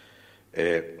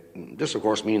 This, of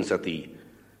course, means that the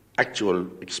actual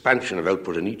expansion of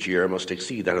output in each year must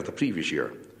exceed that of the previous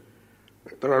year.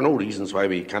 There are no reasons why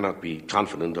we cannot be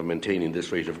confident of maintaining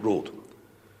this rate of growth.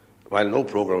 While no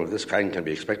programme of this kind can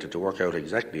be expected to work out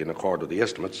exactly in accord with the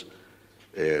estimates,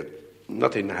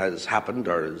 nothing has happened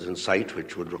or is in sight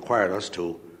which would require us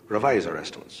to revise our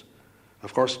estimates.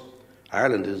 Of course,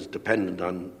 Ireland is dependent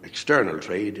on external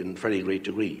trade in a very great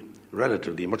degree,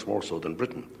 relatively much more so than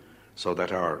Britain, so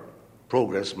that our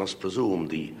progress must presume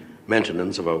the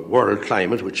maintenance of a world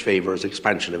climate which favours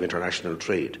expansion of international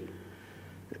trade.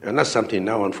 Unless something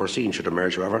now unforeseen should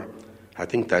emerge, however, I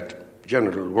think that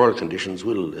general world conditions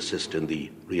will assist in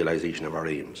the realisation of our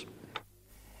aims.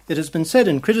 It has been said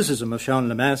in criticism of Sean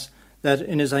Lemass that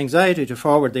in his anxiety to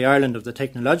forward the Ireland of the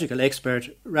technological expert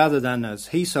rather than, as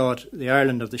he saw it, the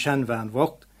Ireland of the Sean Van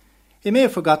Vocht, he may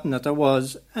have forgotten that there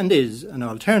was and is an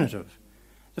alternative.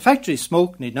 The factory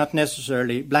smoke need not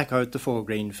necessarily black out the 4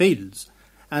 green fields,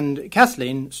 and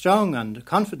Kathleen, strong and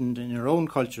confident in her own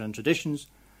culture and traditions,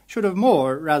 should have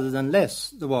more rather than less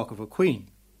the walk of a queen.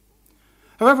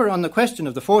 However, on the question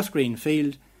of the 4th green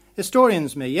field,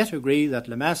 historians may yet agree that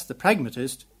Lemass the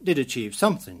pragmatist did achieve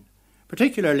something,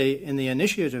 particularly in the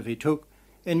initiative he took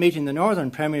in meeting the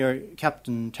Northern Premier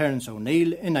Captain Terence O'Neill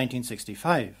in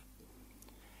 1965.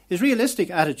 His realistic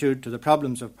attitude to the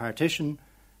problems of partition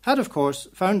had, of course,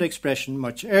 found expression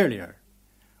much earlier.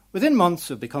 Within months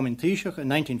of becoming Taoiseach in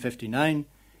 1959,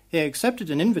 he accepted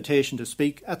an invitation to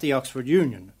speak at the Oxford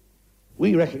Union.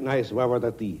 We recognise, however,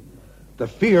 that the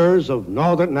fears of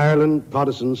Northern Ireland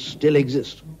Protestants still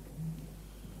exist,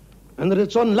 and that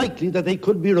it's unlikely that they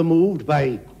could be removed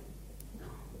by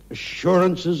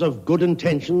assurances of good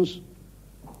intentions,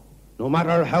 no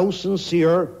matter how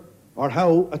sincere or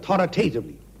how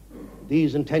authoritatively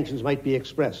these intentions might be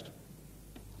expressed.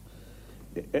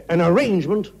 An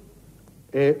arrangement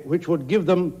which would give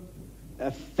them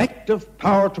effective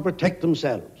power to protect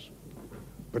themselves,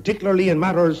 particularly in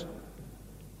matters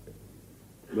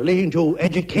relating to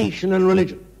education and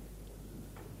religion,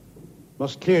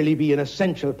 must clearly be an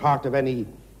essential part of any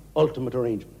ultimate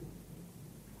arrangement.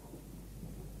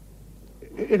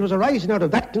 It was arising out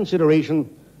of that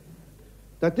consideration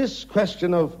that this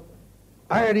question of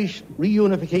Irish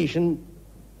reunification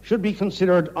should be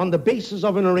considered on the basis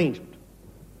of an arrangement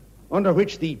under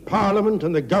which the Parliament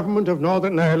and the Government of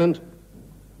Northern Ireland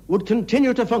would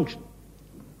continue to function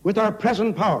with our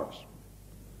present powers,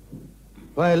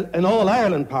 while an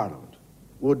All-Ireland Parliament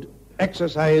would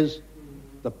exercise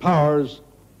the powers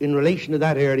in relation to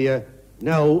that area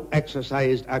now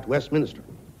exercised at Westminster.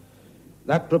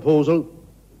 That proposal,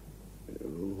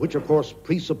 which of course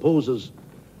presupposes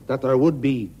that there would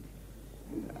be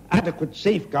adequate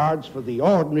safeguards for the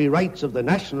ordinary rights of the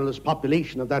nationalist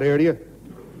population of that area,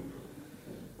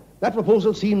 that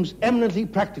proposal seems eminently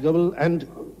practicable and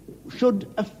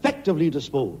should effectively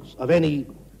dispose of any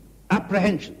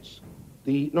apprehensions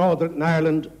the Northern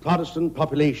Ireland Protestant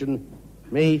population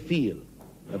may feel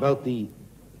about the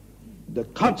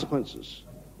consequences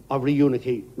of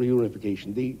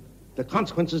reunification, the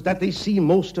consequences that they see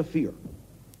most to fear.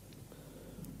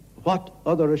 What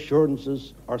other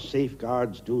assurances or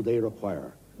safeguards do they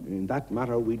require? In that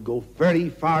matter, we'd go very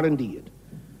far indeed,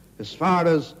 as far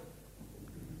as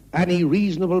any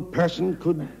reasonable person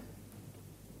could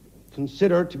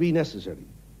consider to be necessary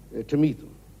to meet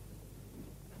them.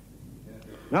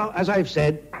 Now, as I've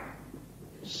said,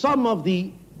 some of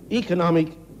the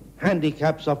economic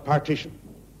handicaps of partition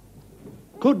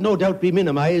could no doubt be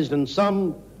minimized and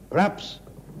some perhaps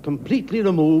completely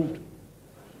removed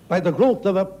by the growth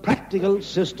of a practical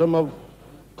system of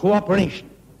cooperation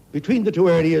between the two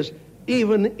areas,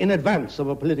 even in advance of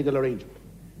a political arrangement.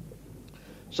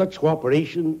 Such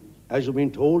cooperation, as you've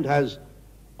been told, has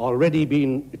already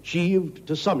been achieved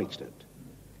to some extent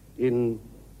in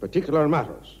particular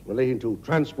matters relating to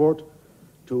transport,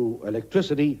 to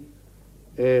electricity,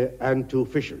 and to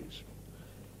fisheries.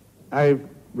 I've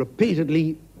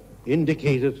repeatedly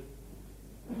indicated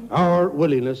our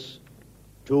willingness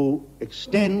to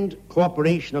extend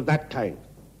cooperation of that kind.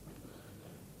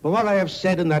 But what I have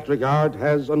said in that regard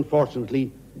has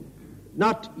unfortunately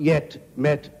not yet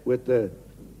met with an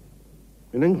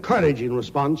encouraging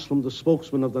response from the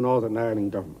spokesman of the Northern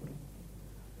Ireland government.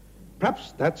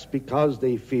 Perhaps that's because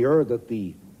they fear that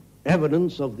the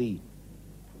evidence of the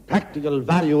practical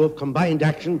value of combined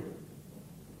action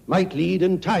might lead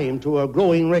in time to a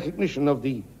growing recognition of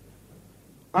the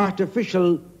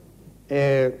artificial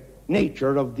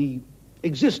nature of the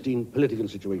existing political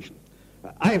situation.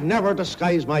 I have never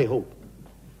disguised my hope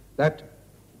that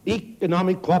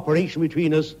economic cooperation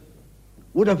between us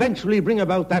would eventually bring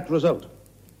about that result.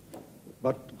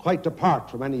 But quite apart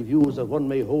from any views that one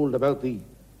may hold about the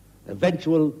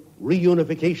eventual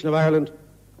reunification of Ireland,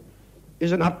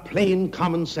 is it not plain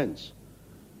common sense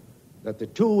that the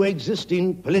two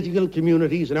existing political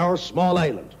communities in our small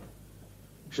island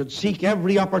should seek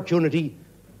every opportunity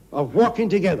of working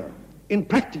together in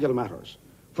practical matters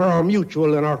for our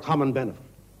mutual and our common benefit?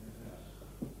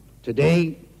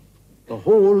 Today, the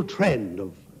whole trend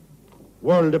of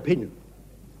world opinion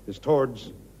is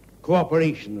towards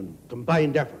cooperation and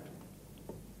combined effort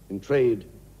in trade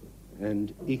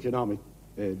and economic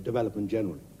development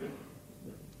generally.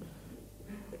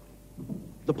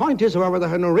 The point is, however,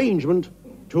 that an arrangement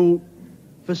to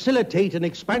facilitate an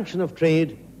expansion of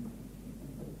trade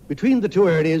between the two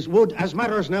areas would, as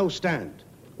matters now stand,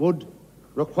 would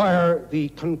require the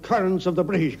concurrence of the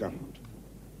British government,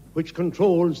 which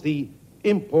controls the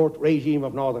import regime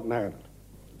of Northern Ireland.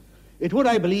 It would,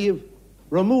 I believe,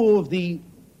 remove the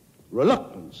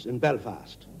reluctance in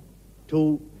Belfast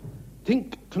to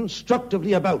think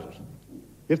constructively about it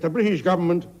if the British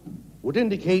government would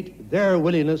indicate their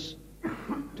willingness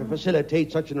to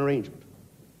facilitate such an arrangement.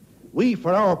 We,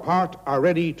 for our part, are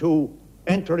ready to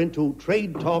enter into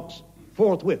trade talks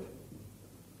forthwith.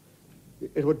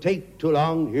 It would take too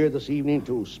long here this evening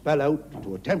to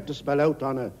attempt to spell out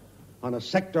on a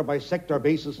sector-by-sector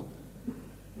basis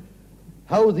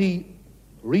how the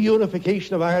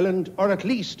reunification of Ireland, or at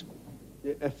least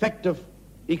effective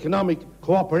economic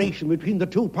cooperation between the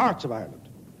two parts of Ireland,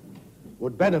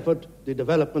 would benefit the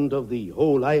development of the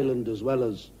whole island as well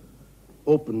as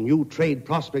open new trade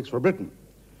prospects for Britain.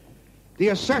 The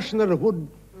assertion that it would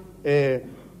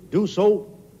do so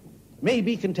may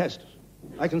be contested.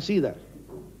 I can see that.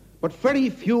 But very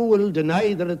few will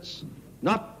deny that it's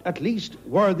not at least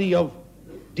worthy of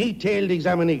detailed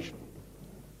examination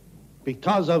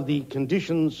because of the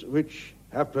conditions which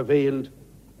have prevailed.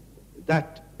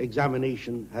 That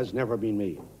examination has never been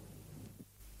made.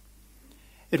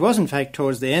 It was in fact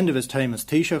towards the end of his time as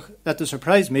Taoiseach that the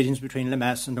surprise meetings between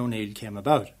Lemass and O'Neill came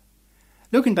about.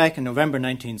 Looking back in November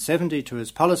 1970 to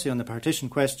his policy on the partition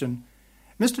question,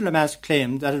 Mr Lemass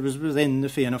claimed that it was within the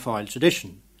Fianna Fáil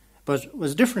tradition, but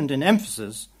was different in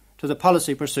emphasis to the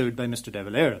policy pursued by Mr De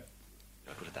Valera.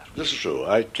 This is true.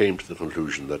 I came to the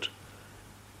conclusion that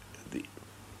the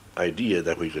idea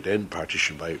that we could end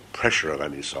partition by pressure of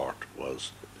any sort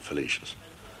was fallacious.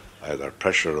 Either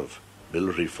pressure of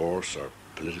military force or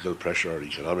political pressure or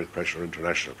economic pressure or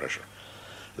international pressure.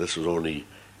 This was only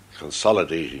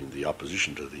consolidating the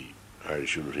opposition to the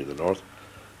Irish unity in the north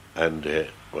and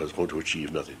was going to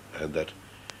achieve nothing, and that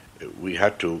we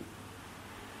had to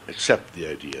accept the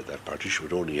idea that partition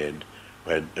would only end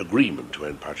when agreement to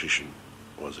end partition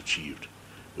was achieved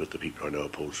with the people who are now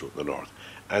opposed to it in the north.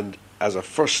 And as a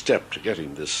first step to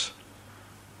getting this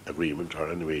agreement, or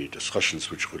anyway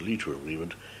discussions which could lead to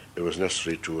agreement, it was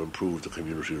necessary to improve the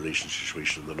community relations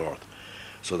situation in the north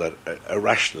so that a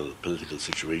rational political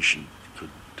situation could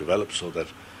develop, so that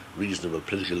reasonable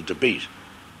political debate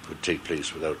could take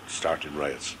place without starting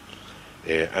riots.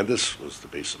 And this was the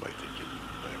basis of my thinking,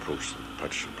 my approach to the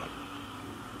partition problem.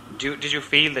 Did you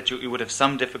feel that you would have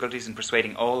some difficulties in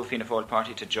persuading all the Fianna Fáil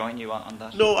party to join you on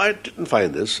that? No, I didn't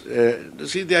find this.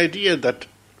 See, the idea that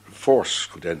force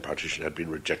could end partition had been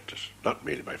rejected, not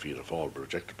merely by Fianna Fáil, but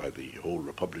rejected by the whole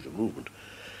Republican movement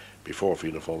before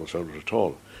Fianna Fáil was founded at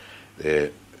all.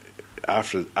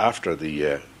 After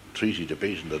the treaty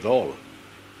debate in the Dáil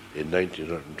in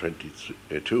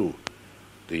 1922,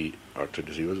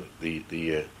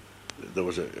 there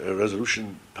was a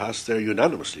resolution passed there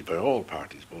unanimously by all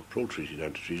parties, both pro-treaty and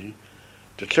anti-treaty,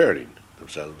 declaring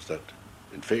themselves that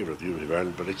in favour of the unity of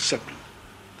Ireland, but accepting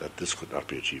that this could not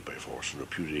be achieved by force and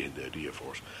repudiating the idea of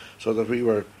force. So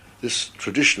that this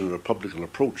traditional Republican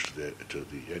approach to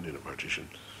the ending of partition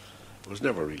was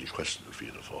never really questioned in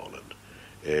Fianna Fáil.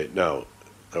 And now,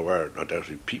 there were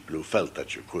undoubtedly people who felt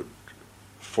that you could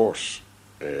force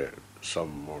some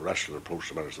more rational approach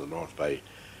to matters in the north by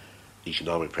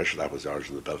economic pressure. That was the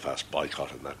origin of the Belfast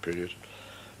boycott in that period.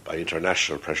 By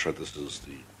international pressure, this is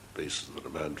the basis of the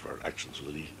demand for actions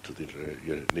to the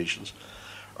United Nations,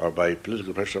 or by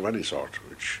political pressure of any sort,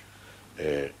 which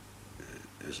is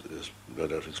no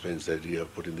doubt explains the idea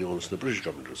of putting the onus on the British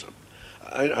government or something.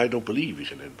 I don't believe we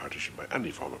can end partition by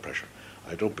any form of pressure.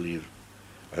 I don't believe,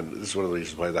 and this is one of the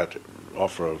reasons why that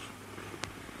offer of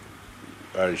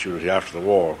Irish unity after the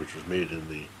war, which was made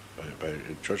by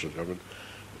Churchill's government,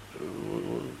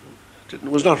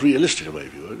 was not realistic in my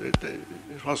view.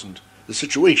 It wasn't. The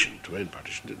situation to end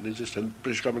partition didn't exist, and the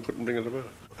British government couldn't bring it about.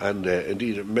 And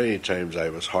indeed, many times I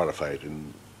was horrified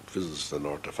in visits to the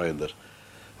north to find that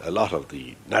a lot of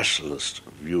the nationalist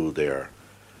view there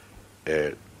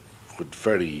would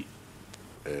very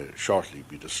shortly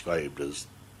be described as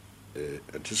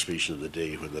anticipation of the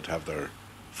day when they'd have their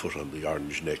foot on the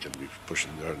orange neck and be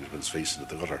pushing the orangeman's face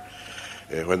into the gutter,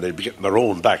 when they'd be getting their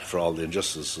own back for all the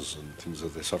injustices and things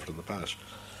that they suffered in the past.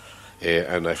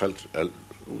 And I felt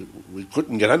we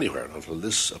couldn't get anywhere until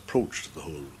this approach to the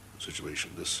whole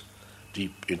situation, this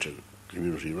deep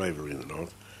inter-community rivalry in the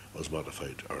north, was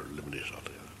modified or eliminated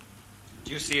altogether.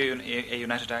 Do you see a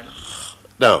united Ireland?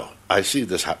 No, I see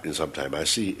this happening sometime. I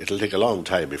see it'll take a long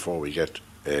time before we get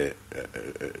a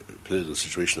political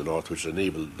situation in the north which will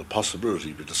enable the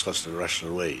possibility to be discussed in a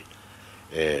rational way.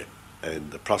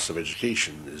 And the process of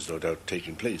education is no doubt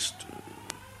taking place.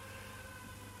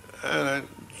 And I'd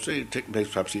say taking place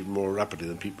perhaps even more rapidly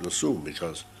than people assume,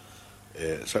 because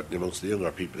certainly amongst the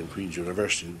younger people in Queen's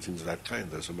University and things of that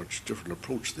kind, there's a much different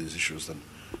approach to these issues than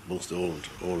most the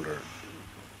older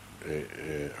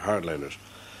hardliners.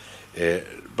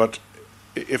 But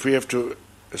if we have to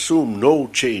assume no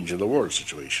change in the world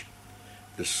situation,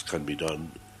 this can be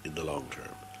done in the long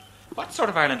term. What sort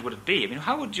of Ireland would it be? I mean,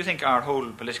 how would you think our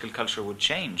whole political culture would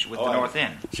change with the North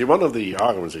in? See, one of the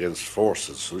arguments against force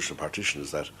as a solution to partition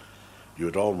is that you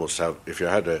would almost have, if you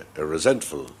had a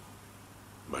resentful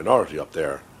minority up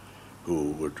there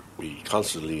who would be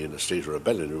constantly in a state of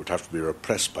rebellion, who would have to be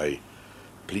repressed by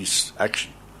police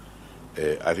action.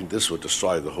 I think this would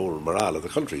destroy the whole morale of the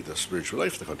country, the spiritual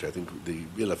life of the country. I think the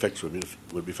ill effects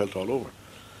would be felt all over.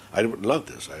 I wouldn't love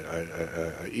this.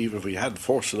 I, even if we had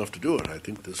force enough to do it, I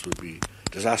think this would be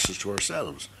disastrous to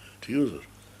ourselves to use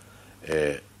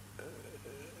it.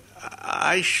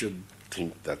 I should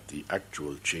think that the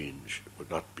actual change would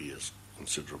not be as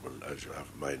considerable as you have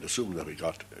in mind, assuming that we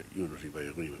got unity by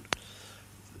agreement.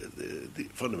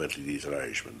 Fundamentally, these are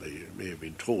Irishmen. They may have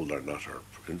been told they're not, or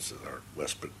Princes, or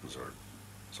West Britons, or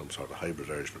some sort of hybrid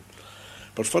Irishman,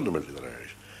 but fundamentally they're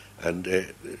Irish. And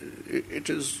it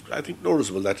is, I think,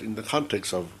 noticeable that in the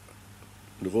context of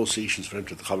negotiations for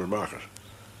entry to the common market,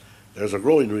 there's a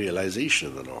growing realisation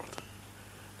in the north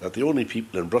that the only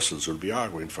people in Brussels who will be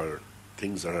arguing for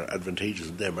things that are advantageous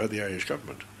in them are the Irish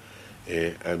government.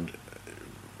 And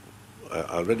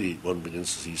already one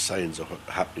begins to see signs of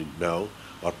what's happening now,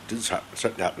 what did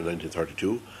certainly happen in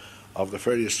 1932, of the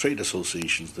various trade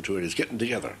associations, the two areas getting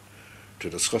together to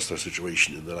discuss their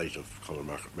situation in the light of common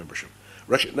market membership,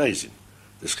 recognising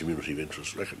this community of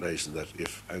interest, recognising that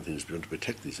if anything is done to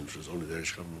protect these interests, only the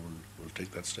Irish government will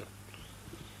take that step.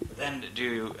 Then do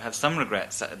you have some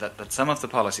regrets that some of the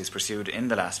policies pursued in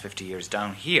the last 50 years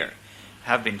down here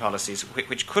have been policies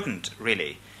which couldn't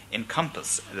really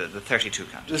encompass the 32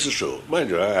 countries? This is true.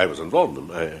 Mind you, I was involved in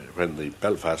them. When the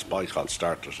Belfast boycott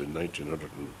started in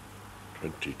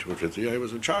 1922 or 23, I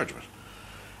was in charge of it.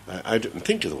 I didn't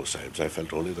think of those times. I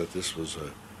felt only that this was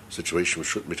a situation which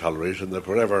shouldn't be tolerated and that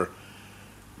whatever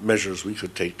measures we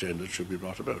could take to end it should be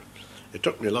brought about. It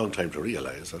took me a long time to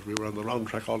realise that we were on the wrong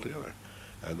track altogether,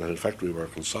 and that in fact we were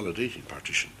consolidating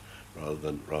partition rather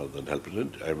than helping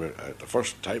it. The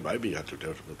first time I began to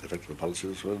doubt about the effect of the policy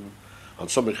was when, on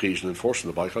some occasion enforcing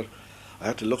the boycott, I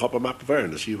had to look up a map of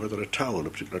Ireland to see whether a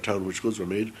particular town which goods were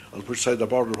made, on which side the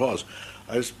border it was.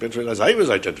 I was beginning to realise I was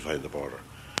identifying the border,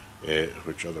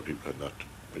 which other people had not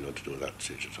been able to do at that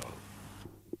stage at all.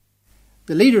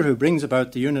 The leader who brings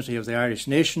about the unity of the Irish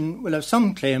nation will have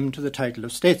some claim to the title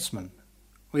of statesman.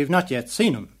 We have not yet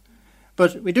seen him,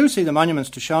 but we do see the monuments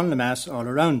to Sean Lemass all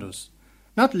around us,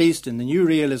 not least in the new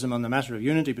realism on the matter of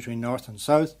unity between North and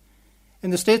South, in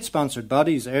the state-sponsored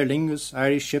bodies Aer Lingus,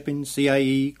 Irish Shipping,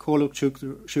 CIE, Cólach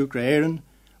Siúcra Éireann,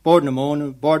 Bord na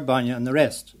Móna, Bord Baile and the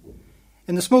rest,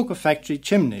 in the smoke of factory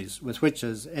chimneys with which,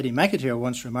 as Eddie McAteer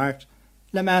once remarked,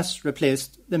 Lemass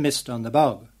replaced the mist on the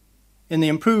bog, in the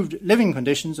improved living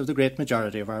conditions of the great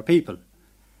majority of our people.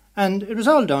 And it was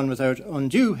all done without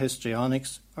undue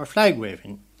histrionics or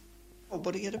flag-waving. Oh,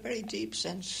 but he had a very deep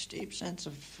sense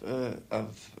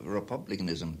of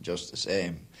republicanism, just the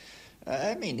same.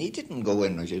 I mean, he didn't go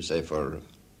in, as you say, for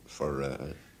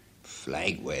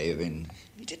flag waving.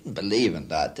 He didn't believe in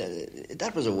that.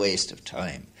 That was a waste of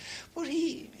time. But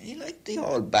he liked the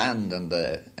old band in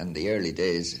the early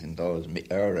days, in those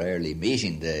our early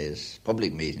meeting days,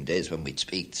 public meeting days, when we'd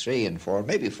speak 3 and 4,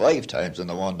 maybe 5 times in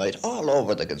the one night, all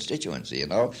over the constituency, you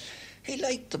know. He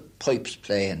liked the pipes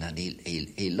playing, and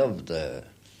he loved the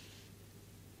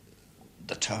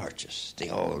torches, the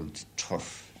old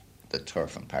turf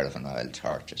and paraffin oil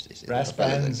torches. Brass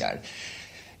bands.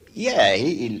 Yeah,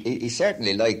 he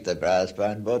certainly liked the brass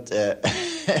band, but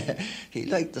he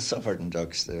liked the Suffering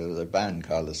Ducks. There was a band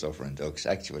called the Suffering Ducks,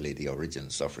 actually the original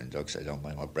Suffering Ducks. I don't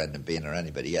mind what Brendan Bean or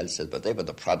anybody else said, but they were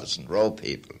the Protestant Row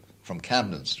people from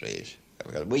Camden Street.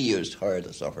 We used to hire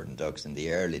the Suffering Ducks in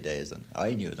the early days, and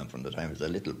I knew them from the time I was a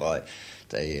little boy.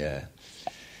 They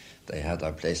had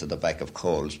their place at the back of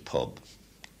Cole's pub,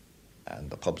 and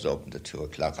the pub's opened at 2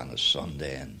 o'clock on a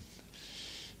Sunday, and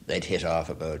they'd hit off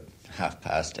about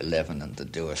 11:30 and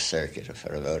they'd do a circuit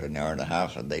for about an hour and a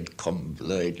half, and they'd come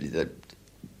blithely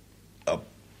up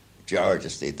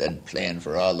George's Street, then playing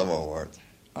for all the world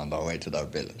on their way to their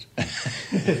billet.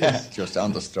 Just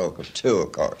on the stroke of 2,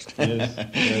 of course.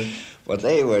 Yes. But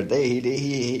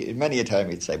he many a time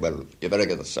he'd say, well, you better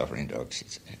get the Suffering Ducks,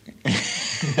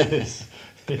 he'd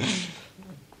say.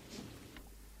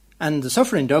 And the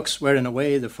Suffering Ducks were in a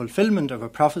way the fulfilment of a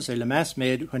prophecy Lemass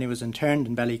made when he was interned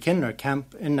in Ballykinler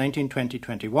camp in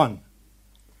 1920-21.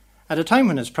 At a time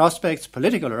when his prospects,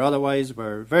 political or otherwise,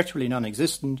 were virtually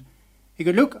non-existent, he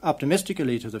could look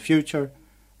optimistically to the future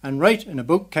and write in a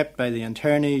book kept by the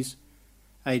internees,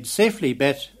 "I'd safely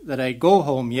bet that I'd go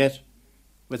home yet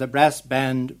with a brass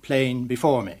band playing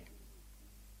before me."